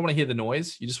don't want to hear the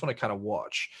noise. You just want to kind of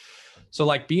watch. So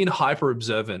like being hyper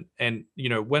observant. And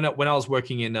when I was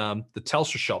working in the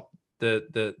Telstra shop,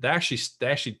 they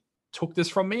actually took this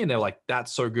from me and they're like,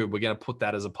 that's so good. We're going to put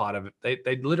that as a part of it.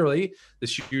 They literally,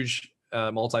 this huge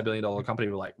multi-billion-dollar company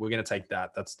were like, we're going to take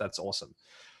that. That's awesome.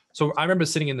 So I remember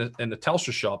sitting in the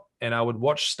Telstra shop and I would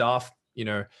watch staff,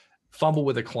 fumble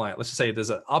with a client. Let's just say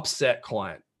there's an upset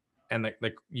client and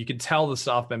you can tell the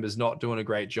staff member's not doing a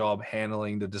great job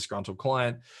handling the disgruntled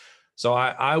client. So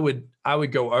I would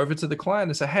go over to the client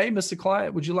and say, hey, Mr.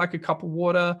 Client, would you like a cup of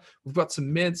water? We've got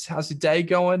some mints. How's your day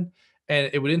going? And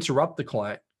it would interrupt the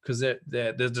client because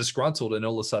they're disgruntled, and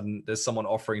all of a sudden there's someone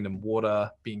offering them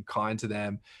water, being kind to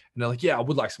them, and they're like, "Yeah, I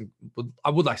would like some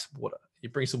water." You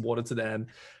bring some water to them,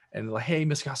 and they're like, "Hey,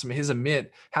 Mr. Customer, here's a mint.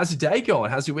 How's your day going?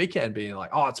 How's your weekend been?"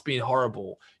 Like, "Oh, it's been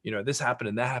horrible. This happened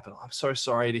and that happened. I'm so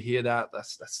sorry to hear that.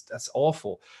 That's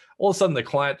awful." All of a sudden, the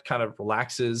client kind of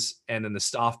relaxes, and then the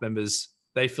staff members,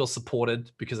 they feel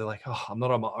supported because they're like, "Oh, I'm not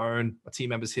on my own. My team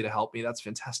member's here to help me. That's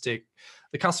fantastic."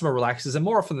 The customer relaxes, and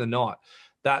more often than not,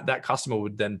 that customer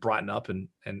would then brighten up and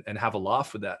have a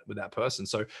laugh with that person.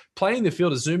 So playing the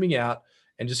field is zooming out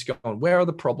and just going, where are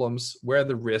the problems? Where are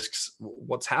the risks?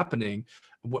 What's happening?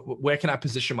 Where can I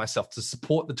position myself to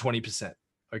support the 20%?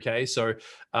 Okay, so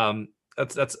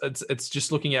it's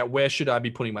just looking at where should I be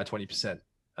putting my 20%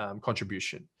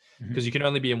 contribution, because you can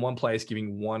only be in one place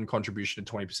giving one contribution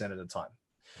to 20% at a time.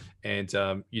 And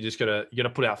you gotta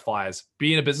put out fires.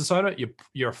 Being a business owner,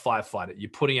 you're a firefighter.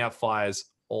 You're putting out fires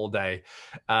all day.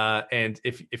 And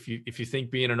if you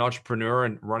think being an entrepreneur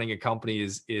and running a company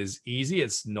is easy,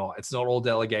 it's not. It's not all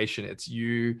delegation. It's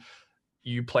you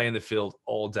play in the field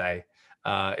all day.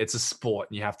 It's a sport,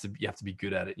 and you have to be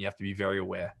good at it. And you have to be very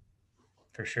aware.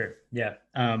 For sure. Yeah.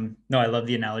 No, I love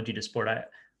the analogy to sport. I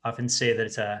often say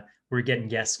that we're getting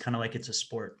guests kind of like it's a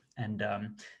sport. And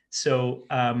so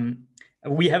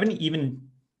we haven't even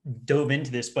dove into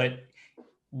this, but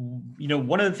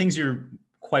one of the things you're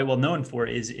quite well known for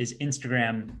is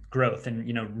Instagram growth, and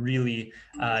really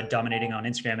dominating on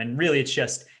Instagram. And really, it's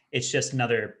just a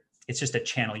channel. It's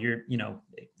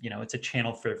a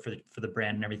channel for the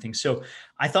brand and everything. So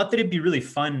I thought that it'd be really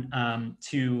fun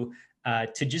to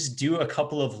just do a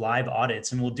couple of live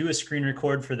audits, and we'll do a screen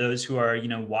record for those who are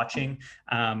watching,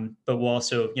 but we'll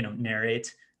also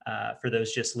narrate for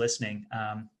those just listening.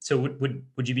 So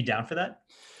would you be down for that?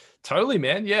 Totally,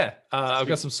 man. Yeah, I've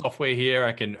got Sweet. some software here.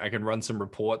 I can run some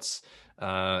reports.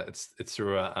 It's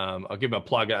through a. I'll give him a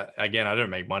plug. Again, I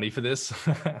don't make money for this.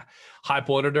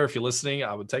 Hype Auditor, if you're listening,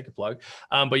 I would take a plug.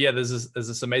 But yeah, there's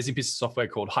this amazing piece of software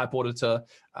called Hype Auditor.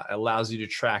 It allows you to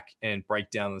track and break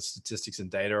down the statistics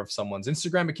and data of someone's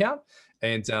Instagram account.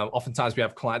 And oftentimes we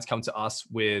have clients come to us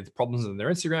with problems in their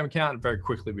Instagram account, and very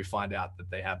quickly we find out that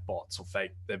they have bots or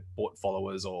they've bought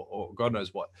followers or God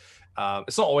knows what.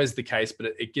 It's not always the case,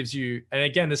 but it gives you. And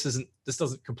again, this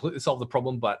doesn't completely solve the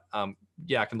problem, but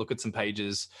yeah, I can look at some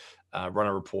pages, run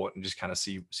a report, and just kind of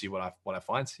see what I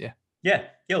find. Yeah. Yeah,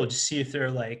 we'll just see if there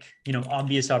are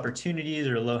obvious opportunities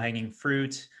or low hanging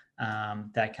fruit,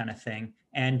 that kind of thing,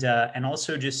 and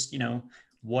also just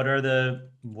what are the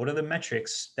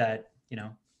metrics that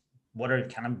what are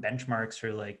kind of benchmarks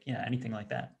or anything like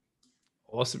that.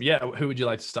 Awesome. Yeah. Who would you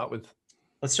like to start with?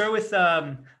 Let's start with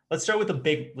a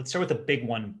big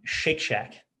one, Shake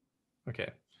Shack. Okay.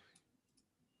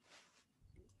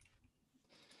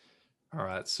 All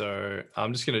right. So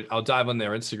I'll dive on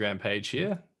their Instagram page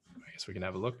here. I guess we can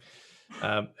have a look.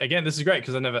 Again, this is great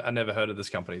because I never heard of this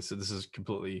company. So this is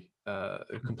completely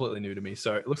new to me.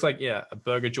 So it looks like, yeah, a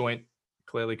burger joint,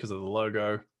 clearly because of the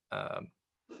logo.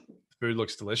 Food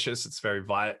looks delicious. It's very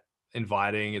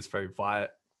inviting. It's very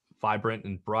vibrant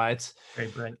and bright. Very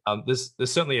bright. There's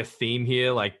certainly a theme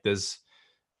here. Like there's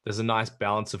a nice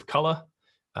balance of color.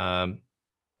 I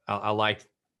like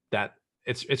that.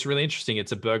 It's really interesting.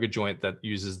 It's a burger joint that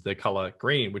uses the color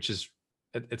green, which is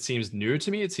it seems new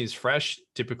to me. It seems fresh.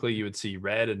 Typically, you would see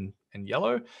red and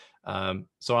yellow.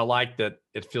 So I like that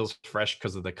it feels fresh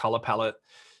because of the color palette.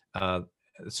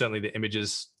 Certainly, the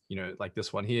images, like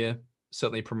this one here,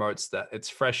 certainly promotes that it's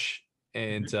fresh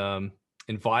and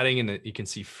inviting, and that you can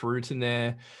see fruit in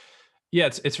there. Yeah,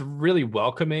 it's really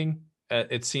welcoming.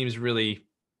 It seems really.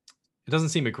 It doesn't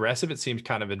seem aggressive. It seems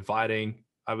kind of inviting.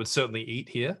 I would certainly eat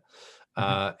here.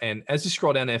 And as you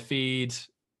scroll down their feed,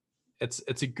 it's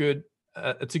a good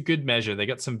measure. They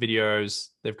got some videos.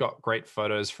 They've got great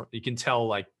photos. You can tell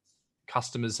like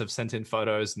customers have sent in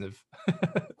photos and they've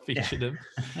featured them.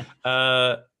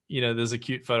 There's a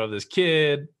cute photo of this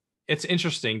kid. It's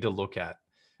interesting to look at,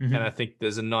 and I think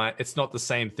it's not the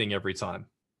same thing every time.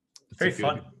 It's very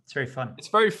fun. It's very fun. It's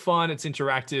very fun. It's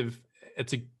interactive.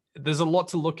 There's a lot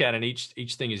to look at, and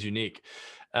each thing is unique.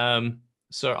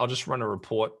 So I'll just run a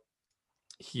report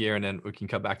here, and then we can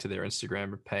come back to their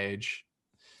Instagram page.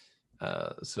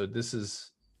 So this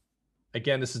is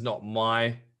not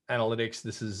my analytics.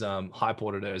 This is Hype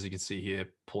Auditor, as you can see here,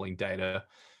 pulling data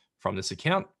from this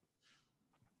account.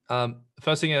 The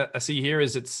first thing I see here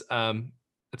is it's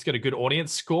got a good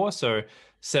audience score. So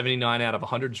 79 out of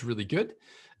 100 is really good.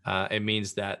 It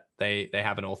means that they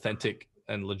have an authentic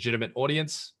and legitimate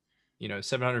audience.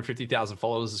 750,000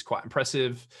 followers is quite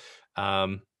impressive.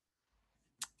 So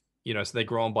they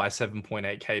grow on by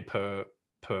 7.8K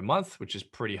per month, which is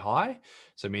pretty high.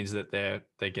 So it means that they're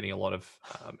getting a lot of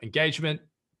engagement.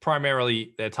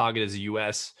 Primarily, their target is the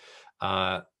US.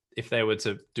 If they were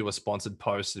to do a sponsored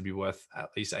post, it'd be worth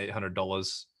at least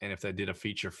 $800. And if they did a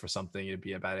feature for something, it'd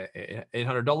be about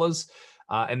 $800.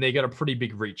 And they got a pretty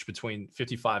big reach, between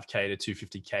 55K to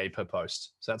 250K per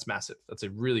post. So that's massive. That's a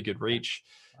really good reach.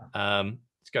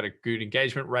 It's got a good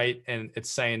engagement rate, and it's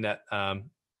saying that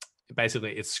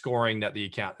basically it's scoring that the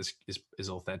account is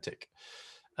authentic.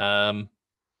 So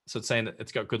it's saying that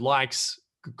it's got good likes,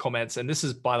 good comments, and this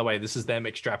is, by the way, this is them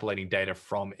extrapolating data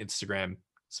from Instagram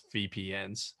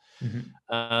VPNs.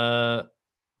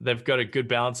 They've got a good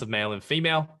balance of male and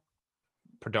female,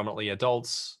 predominantly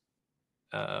adults.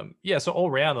 So all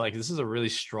around, like, this is a really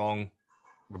strong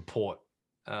report.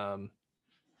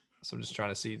 So I'm just trying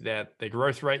to see that their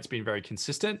growth rate's been very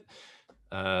consistent.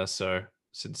 So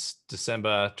since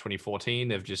December 2014,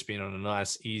 they've just been on a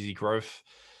nice, easy growth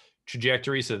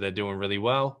trajectory. So they're doing really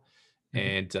well.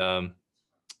 And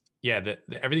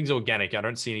everything's organic. I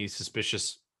don't see any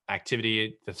suspicious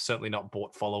activity. They've certainly not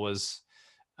bought followers.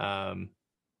 And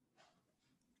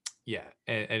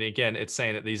again, it's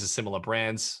saying that these are similar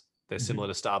brands. They're similar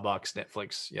to Starbucks,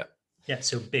 Netflix. Yeah.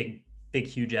 So big,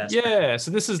 huge ass. Yeah.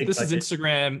 So this is budget.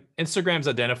 Instagram. Instagram's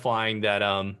identifying that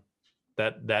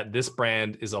that this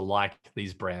brand is alike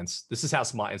these brands. This is how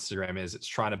smart Instagram is. It's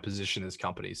trying to position this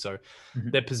company. So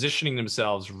Mhm. they're positioning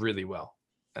themselves really well.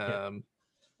 Yeah.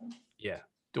 Yeah,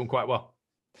 doing quite well.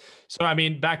 So, I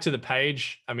mean, back to the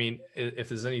page. I mean, if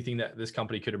there's anything that this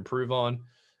company could improve on,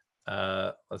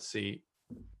 let's see.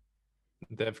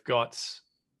 They've got,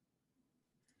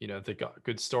 they've got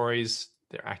good stories.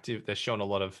 They're active. They're showing a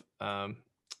lot of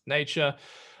nature.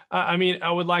 I mean, I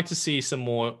would like to see some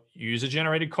more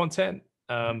user-generated content.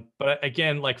 But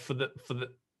again, like for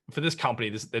this company,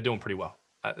 they're doing pretty well.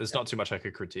 There's not too much I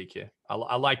could critique here.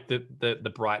 I like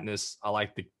the brightness. I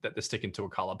like that they're sticking to a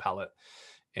color palette,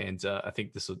 and I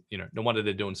think this will, no wonder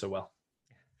they're doing so well.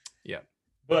 Yeah.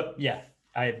 But yeah,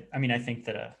 I mean, I think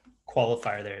that a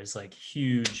qualifier there is like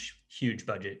huge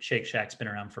budget. Shake Shack's been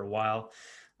around for a while.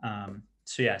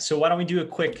 So yeah, so why don't we do a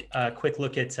quick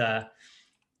look at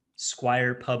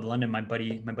Squire Pub London, my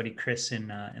buddy Chris in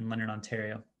London,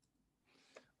 Ontario.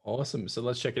 Awesome. So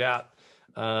let's check it out.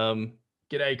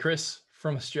 G'day, Chris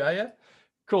from Australia.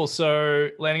 Cool. So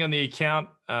landing on the account,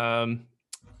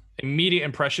 immediate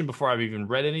impression before I've even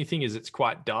read anything is it's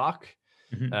quite dark.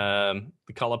 Mm-hmm.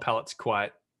 The color palette's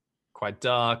quite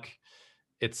dark.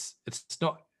 It's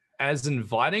not as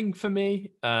inviting for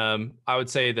me. I would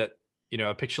say that,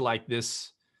 a picture like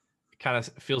this kind of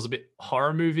feels a bit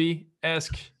horror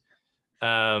movie-esque.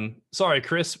 Sorry,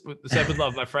 Chris, said with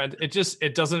love, my friend.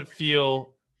 It doesn't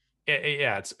feel,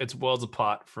 yeah, it's worlds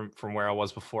apart from where I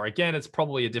was before. Again, it's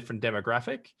probably a different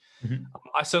demographic. Mm-hmm.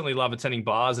 I certainly love attending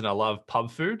bars and I love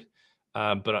pub food,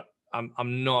 but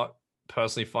I'm not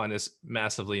personally find this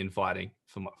massively inviting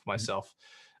for myself.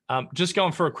 Just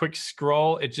going for a quick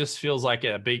scroll, it just feels like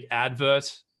a big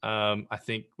advert. I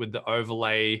think with the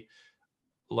overlay,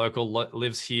 local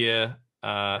lives here,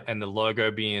 and the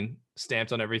logo being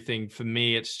stamped on everything. For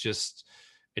me, it just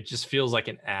feels like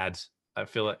an ad. I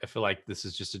feel like this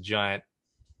is just a giant,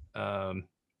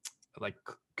 like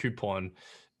coupon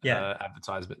Yeah.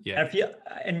 advertisement. Yeah.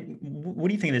 And what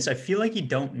do you think of this? I feel like you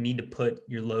don't need to put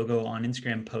your logo on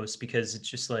Instagram posts because it's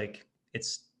just like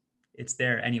it's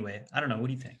there anyway. I don't know. What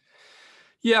do you think?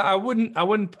 Yeah, I wouldn't.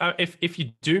 If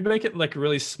you do make it like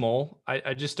really small,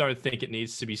 I just don't think it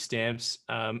needs to be stamped.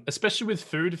 Especially with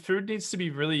food. Food needs to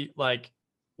be really like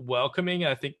welcoming.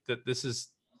 I think that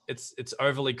it's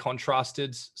overly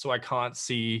contrasted, so I can't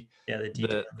see Yeah, the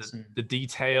details and the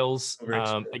details.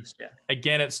 overexposed. Yeah.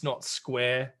 Again, it's not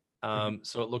square, Mhm.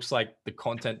 so it looks like the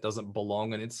content doesn't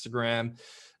belong on Instagram.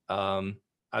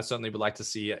 I certainly would like to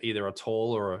see either a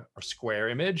tall or a square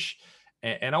image,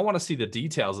 and I want to see the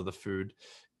details of the food.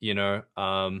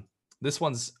 This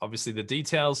one's obviously the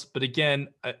details, but again,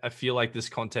 I feel like this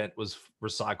content was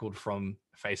recycled from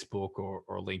Facebook or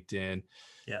LinkedIn.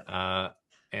 Yeah.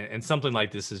 And something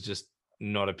like this is just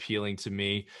not appealing to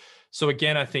me. So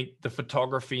again, I think the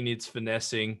photography needs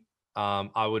finessing.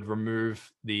 I would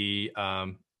remove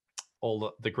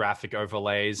all the graphic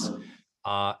overlays,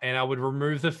 and I would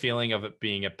remove the feeling of it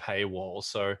being a paywall.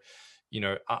 So,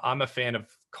 I'm a fan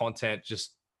of content.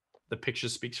 Just the picture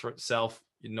speaks for itself.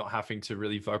 You're not having to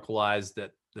really vocalize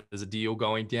that there's a deal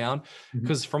going down. Mhm.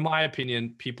 Because from my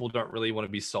opinion, people don't really want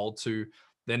to be sold to.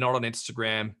 They're not on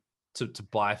Instagram to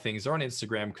buy things. They're on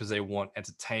Instagram because they want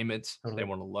entertainment. They Totally.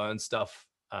 want to learn stuff.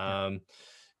 Yeah.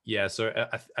 Yeah, so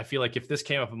I feel like if this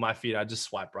came up in my feed, I'd just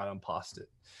swipe right on past it.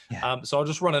 Yeah. So I'll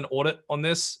just run an audit on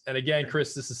this. And again, Sure.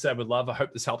 Chris, this is said with love. I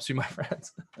hope this helps you, my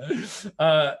friends.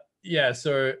 Yeah,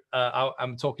 so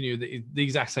I'm talking to you the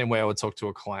exact same way I would talk to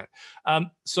a client.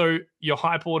 So your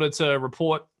hype auditor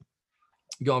report,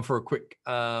 going for a quick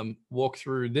walk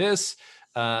through this.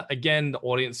 Again, the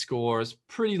audience score is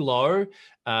pretty low.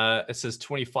 It says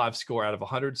 25 score out of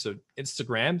 100. So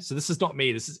Instagram. So this is not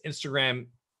me. This is Instagram.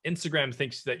 Instagram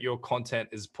thinks that your content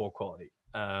is poor quality.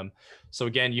 So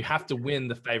again, you have to win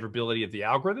the favorability of the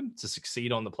algorithm to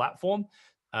succeed on the platform.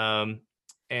 And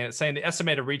it's saying the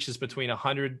estimated reach is between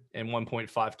 100 and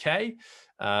 1.5K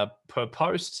per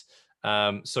post.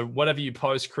 So whatever you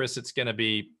post, Chris, it's going to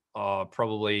be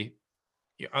probably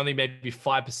only maybe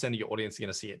 5% of your audience are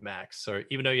going to see it max. So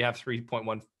even though you have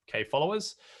 3.1K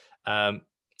followers,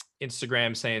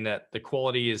 Instagram saying that the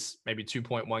quality is maybe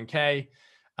 2.1K.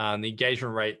 The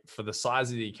engagement rate for the size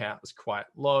of the account is quite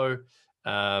low.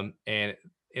 And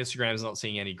Instagram is not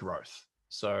seeing any growth.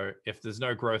 So if there's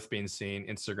no growth being seen,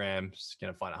 Instagram's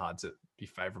going to find it hard to be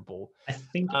favorable.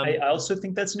 I also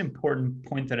think that's an important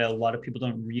point that a lot of people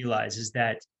don't realize is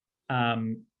that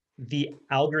the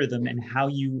algorithm and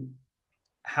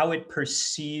how it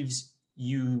perceives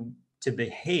you to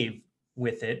behave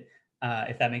with it,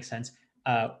 if that makes sense,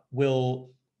 will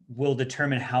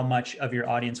determine how much of your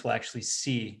audience will actually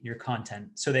see your content.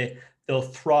 So they'll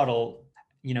throttle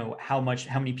how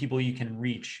many people you can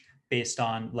reach based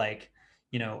on like,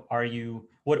 are you,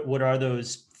 what are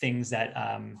those things that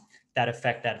that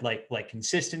affect that, like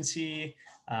consistency,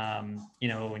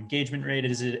 engagement rate?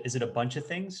 Is it a bunch of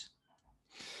things?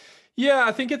 Yeah,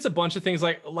 I think it's a bunch of things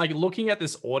like looking at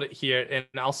this audit here, and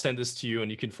I'll send this to you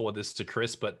and you can forward this to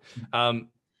Chris. But um,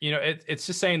 it's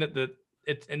just saying that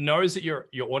it knows that your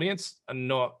audience are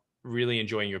not really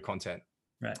enjoying your content.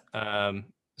 Right.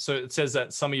 So it says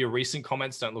that some of your recent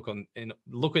comments don't look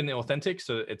authentic.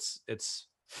 So it's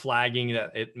flagging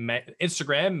that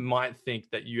Instagram might think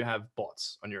that you have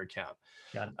bots on your account.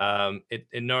 Got it.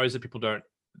 It knows that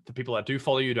the people that do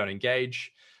follow you don't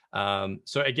engage.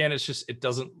 So again, it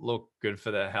doesn't look good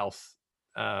for the health,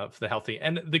 for the healthy.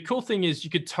 And the cool thing is you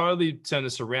could totally turn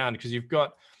this around because you've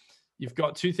got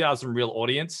 2,000 real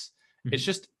audience.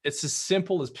 Mm-hmm. It's as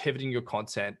simple as pivoting your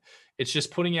content. It's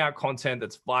just putting out content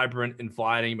that's vibrant,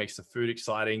 inviting, makes the food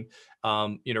exciting.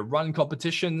 Run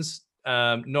competitions,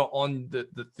 not on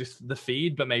the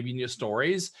feed, but maybe in your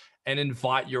stories, and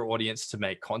invite your audience to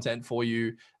make content for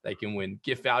you. They can win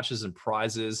gift vouchers and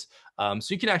prizes. So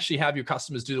you can actually have your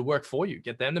customers do the work for you,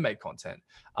 get them to make content.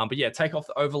 But yeah, take off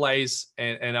the overlays,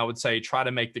 and I would say try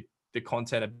to make the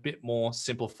content a bit more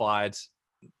simplified,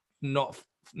 not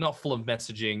full of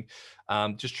messaging.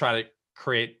 Just try to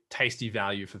create tasty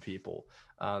value for people.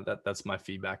 That's my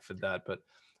feedback for that. But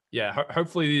yeah,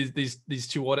 hopefully these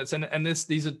two audits and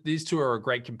these two are a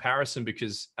great comparison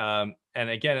because and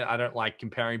again, I don't like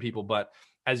comparing people, but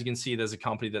as you can see, there's a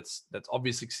company that's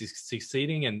obviously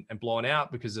succeeding and blowing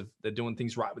out because they're doing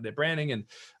things right with their branding. And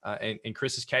in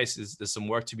Chris's case, there's some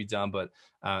work to be done. But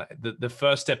the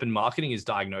first step in marketing is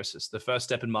diagnosis. The first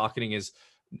step in marketing is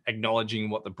acknowledging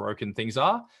what the broken things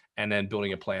are and then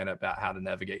building a plan about how to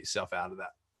navigate yourself out of that.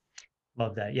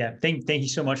 Love that. Yeah. Thank you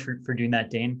so much for doing that,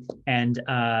 Dain. And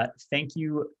thank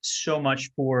you so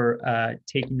much for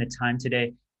taking the time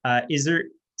today. Is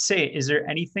there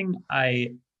anything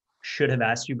I should have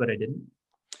asked you, but I didn't?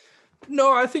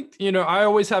 No, I think, I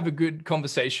always have a good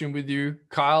conversation with you,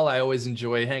 Kyle. I always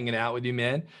enjoy hanging out with you,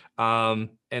 man. And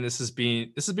this has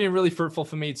been really fruitful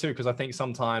for me too, because I think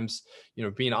sometimes,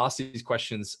 being asked these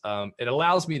questions, it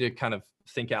allows me to kind of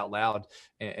think out loud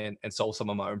and solve some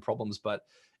of my own problems. But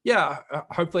yeah,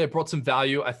 hopefully I brought some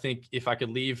value. I think if I could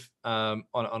leave on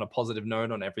a positive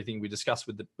note on everything we discussed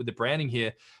with the branding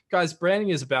here, guys, branding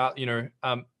is about,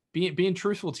 being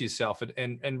truthful to yourself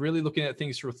and really looking at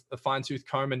things through a fine tooth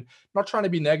comb and not trying to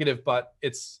be negative, but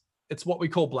it's what we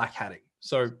call black hatting.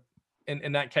 So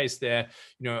in that case there,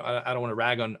 I don't want to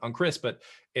rag on Chris, but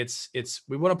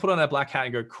we want to put on that black hat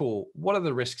and go, cool, what are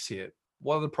the risks here?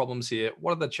 What are the problems here?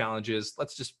 What are the challenges?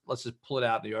 Let's just pull it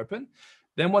out in the open.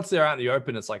 Then once they're out in the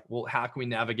open, it's like, well, how can we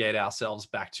navigate ourselves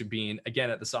back to being, again,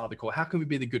 at the start of the call, how can we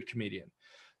be the good comedian?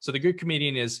 So the good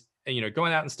comedian is,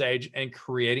 going out on stage and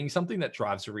creating something that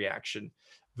drives a reaction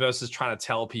versus trying to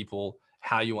tell people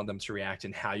how you want them to react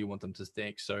and how you want them to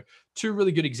think. So two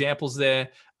really good examples there.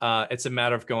 It's a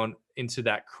matter of going into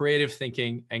that creative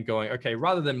thinking and going, okay,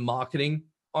 rather than marketing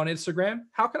on Instagram,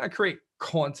 how can I create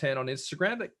content on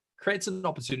Instagram that creates an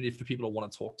opportunity for people to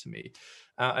want to talk to me?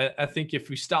 I think if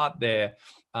we start there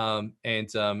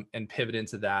and pivot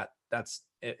into that, that's,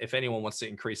 if anyone wants to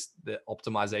increase the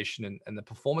optimization and the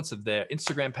performance of their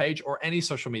Instagram page or any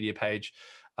social media page,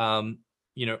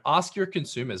 ask your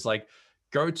consumers, like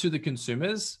go to the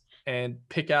consumers and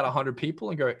pick out 100 people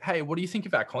and go, hey, what do you think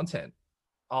of our content?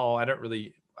 Oh, I don't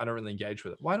really engage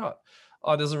with it. Why not?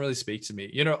 Oh, it doesn't really speak to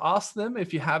me. Ask them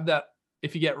if you have that,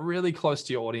 if you get really close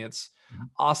to your audience,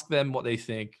 ask them what they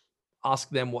think, ask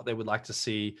them what they would like to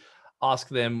see, ask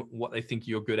them what they think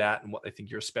you're good at and what they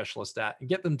think you're a specialist at, and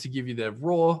get them to give you their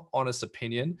raw, honest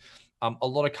opinion. A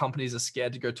lot of companies are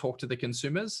scared to go talk to the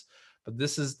consumers, but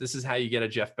this is how you get a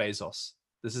Jeff Bezos.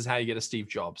 This is how you get a Steve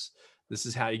Jobs. This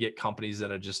is how you get companies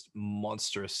that are just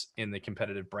monstrous in the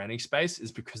competitive branding space,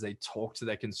 is because they talk to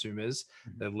their consumers,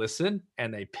 they listen,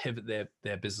 and they pivot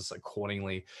their business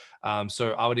accordingly.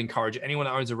 So I would encourage anyone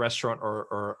that owns a restaurant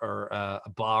or a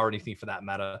bar or anything for that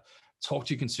matter, talk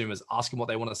to your consumers, ask them what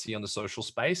they want to see on the social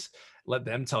space, let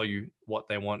them tell you what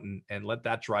they want, and let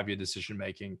that drive your decision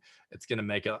making. It's going to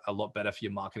make a lot better for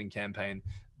your marketing campaign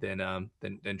than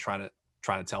trying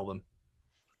to tell them.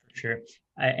 Sure.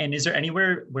 And is there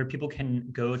anywhere where people can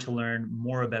go to learn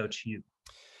more about you?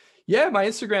 Yeah, my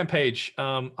Instagram page.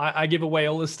 I give away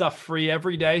all this stuff free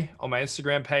every day on my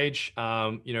Instagram page.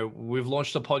 We've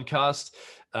launched a podcast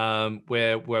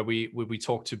where we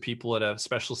talk to people that are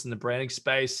specialists in the branding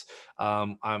space.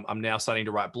 I'm now starting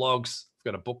to write blogs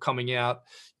I've got a book coming out,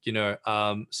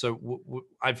 so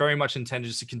I very much intend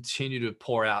just to continue to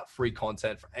pour out free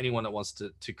content for anyone that wants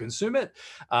to consume it.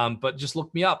 But just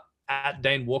look me up at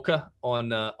Dain Walker on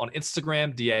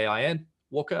Instagram, DAIN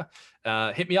Walker.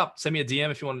 Hit me up, send me a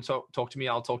DM if you want to talk to me.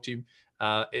 I'll talk to you.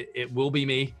 It will be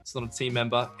me. It's not a team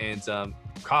member. And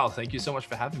Kyle, thank you so much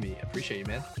for having me. I appreciate you,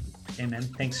 man. Hey, man.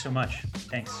 Thanks so much.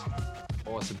 Thanks.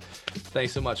 Awesome.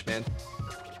 Thanks so much, man.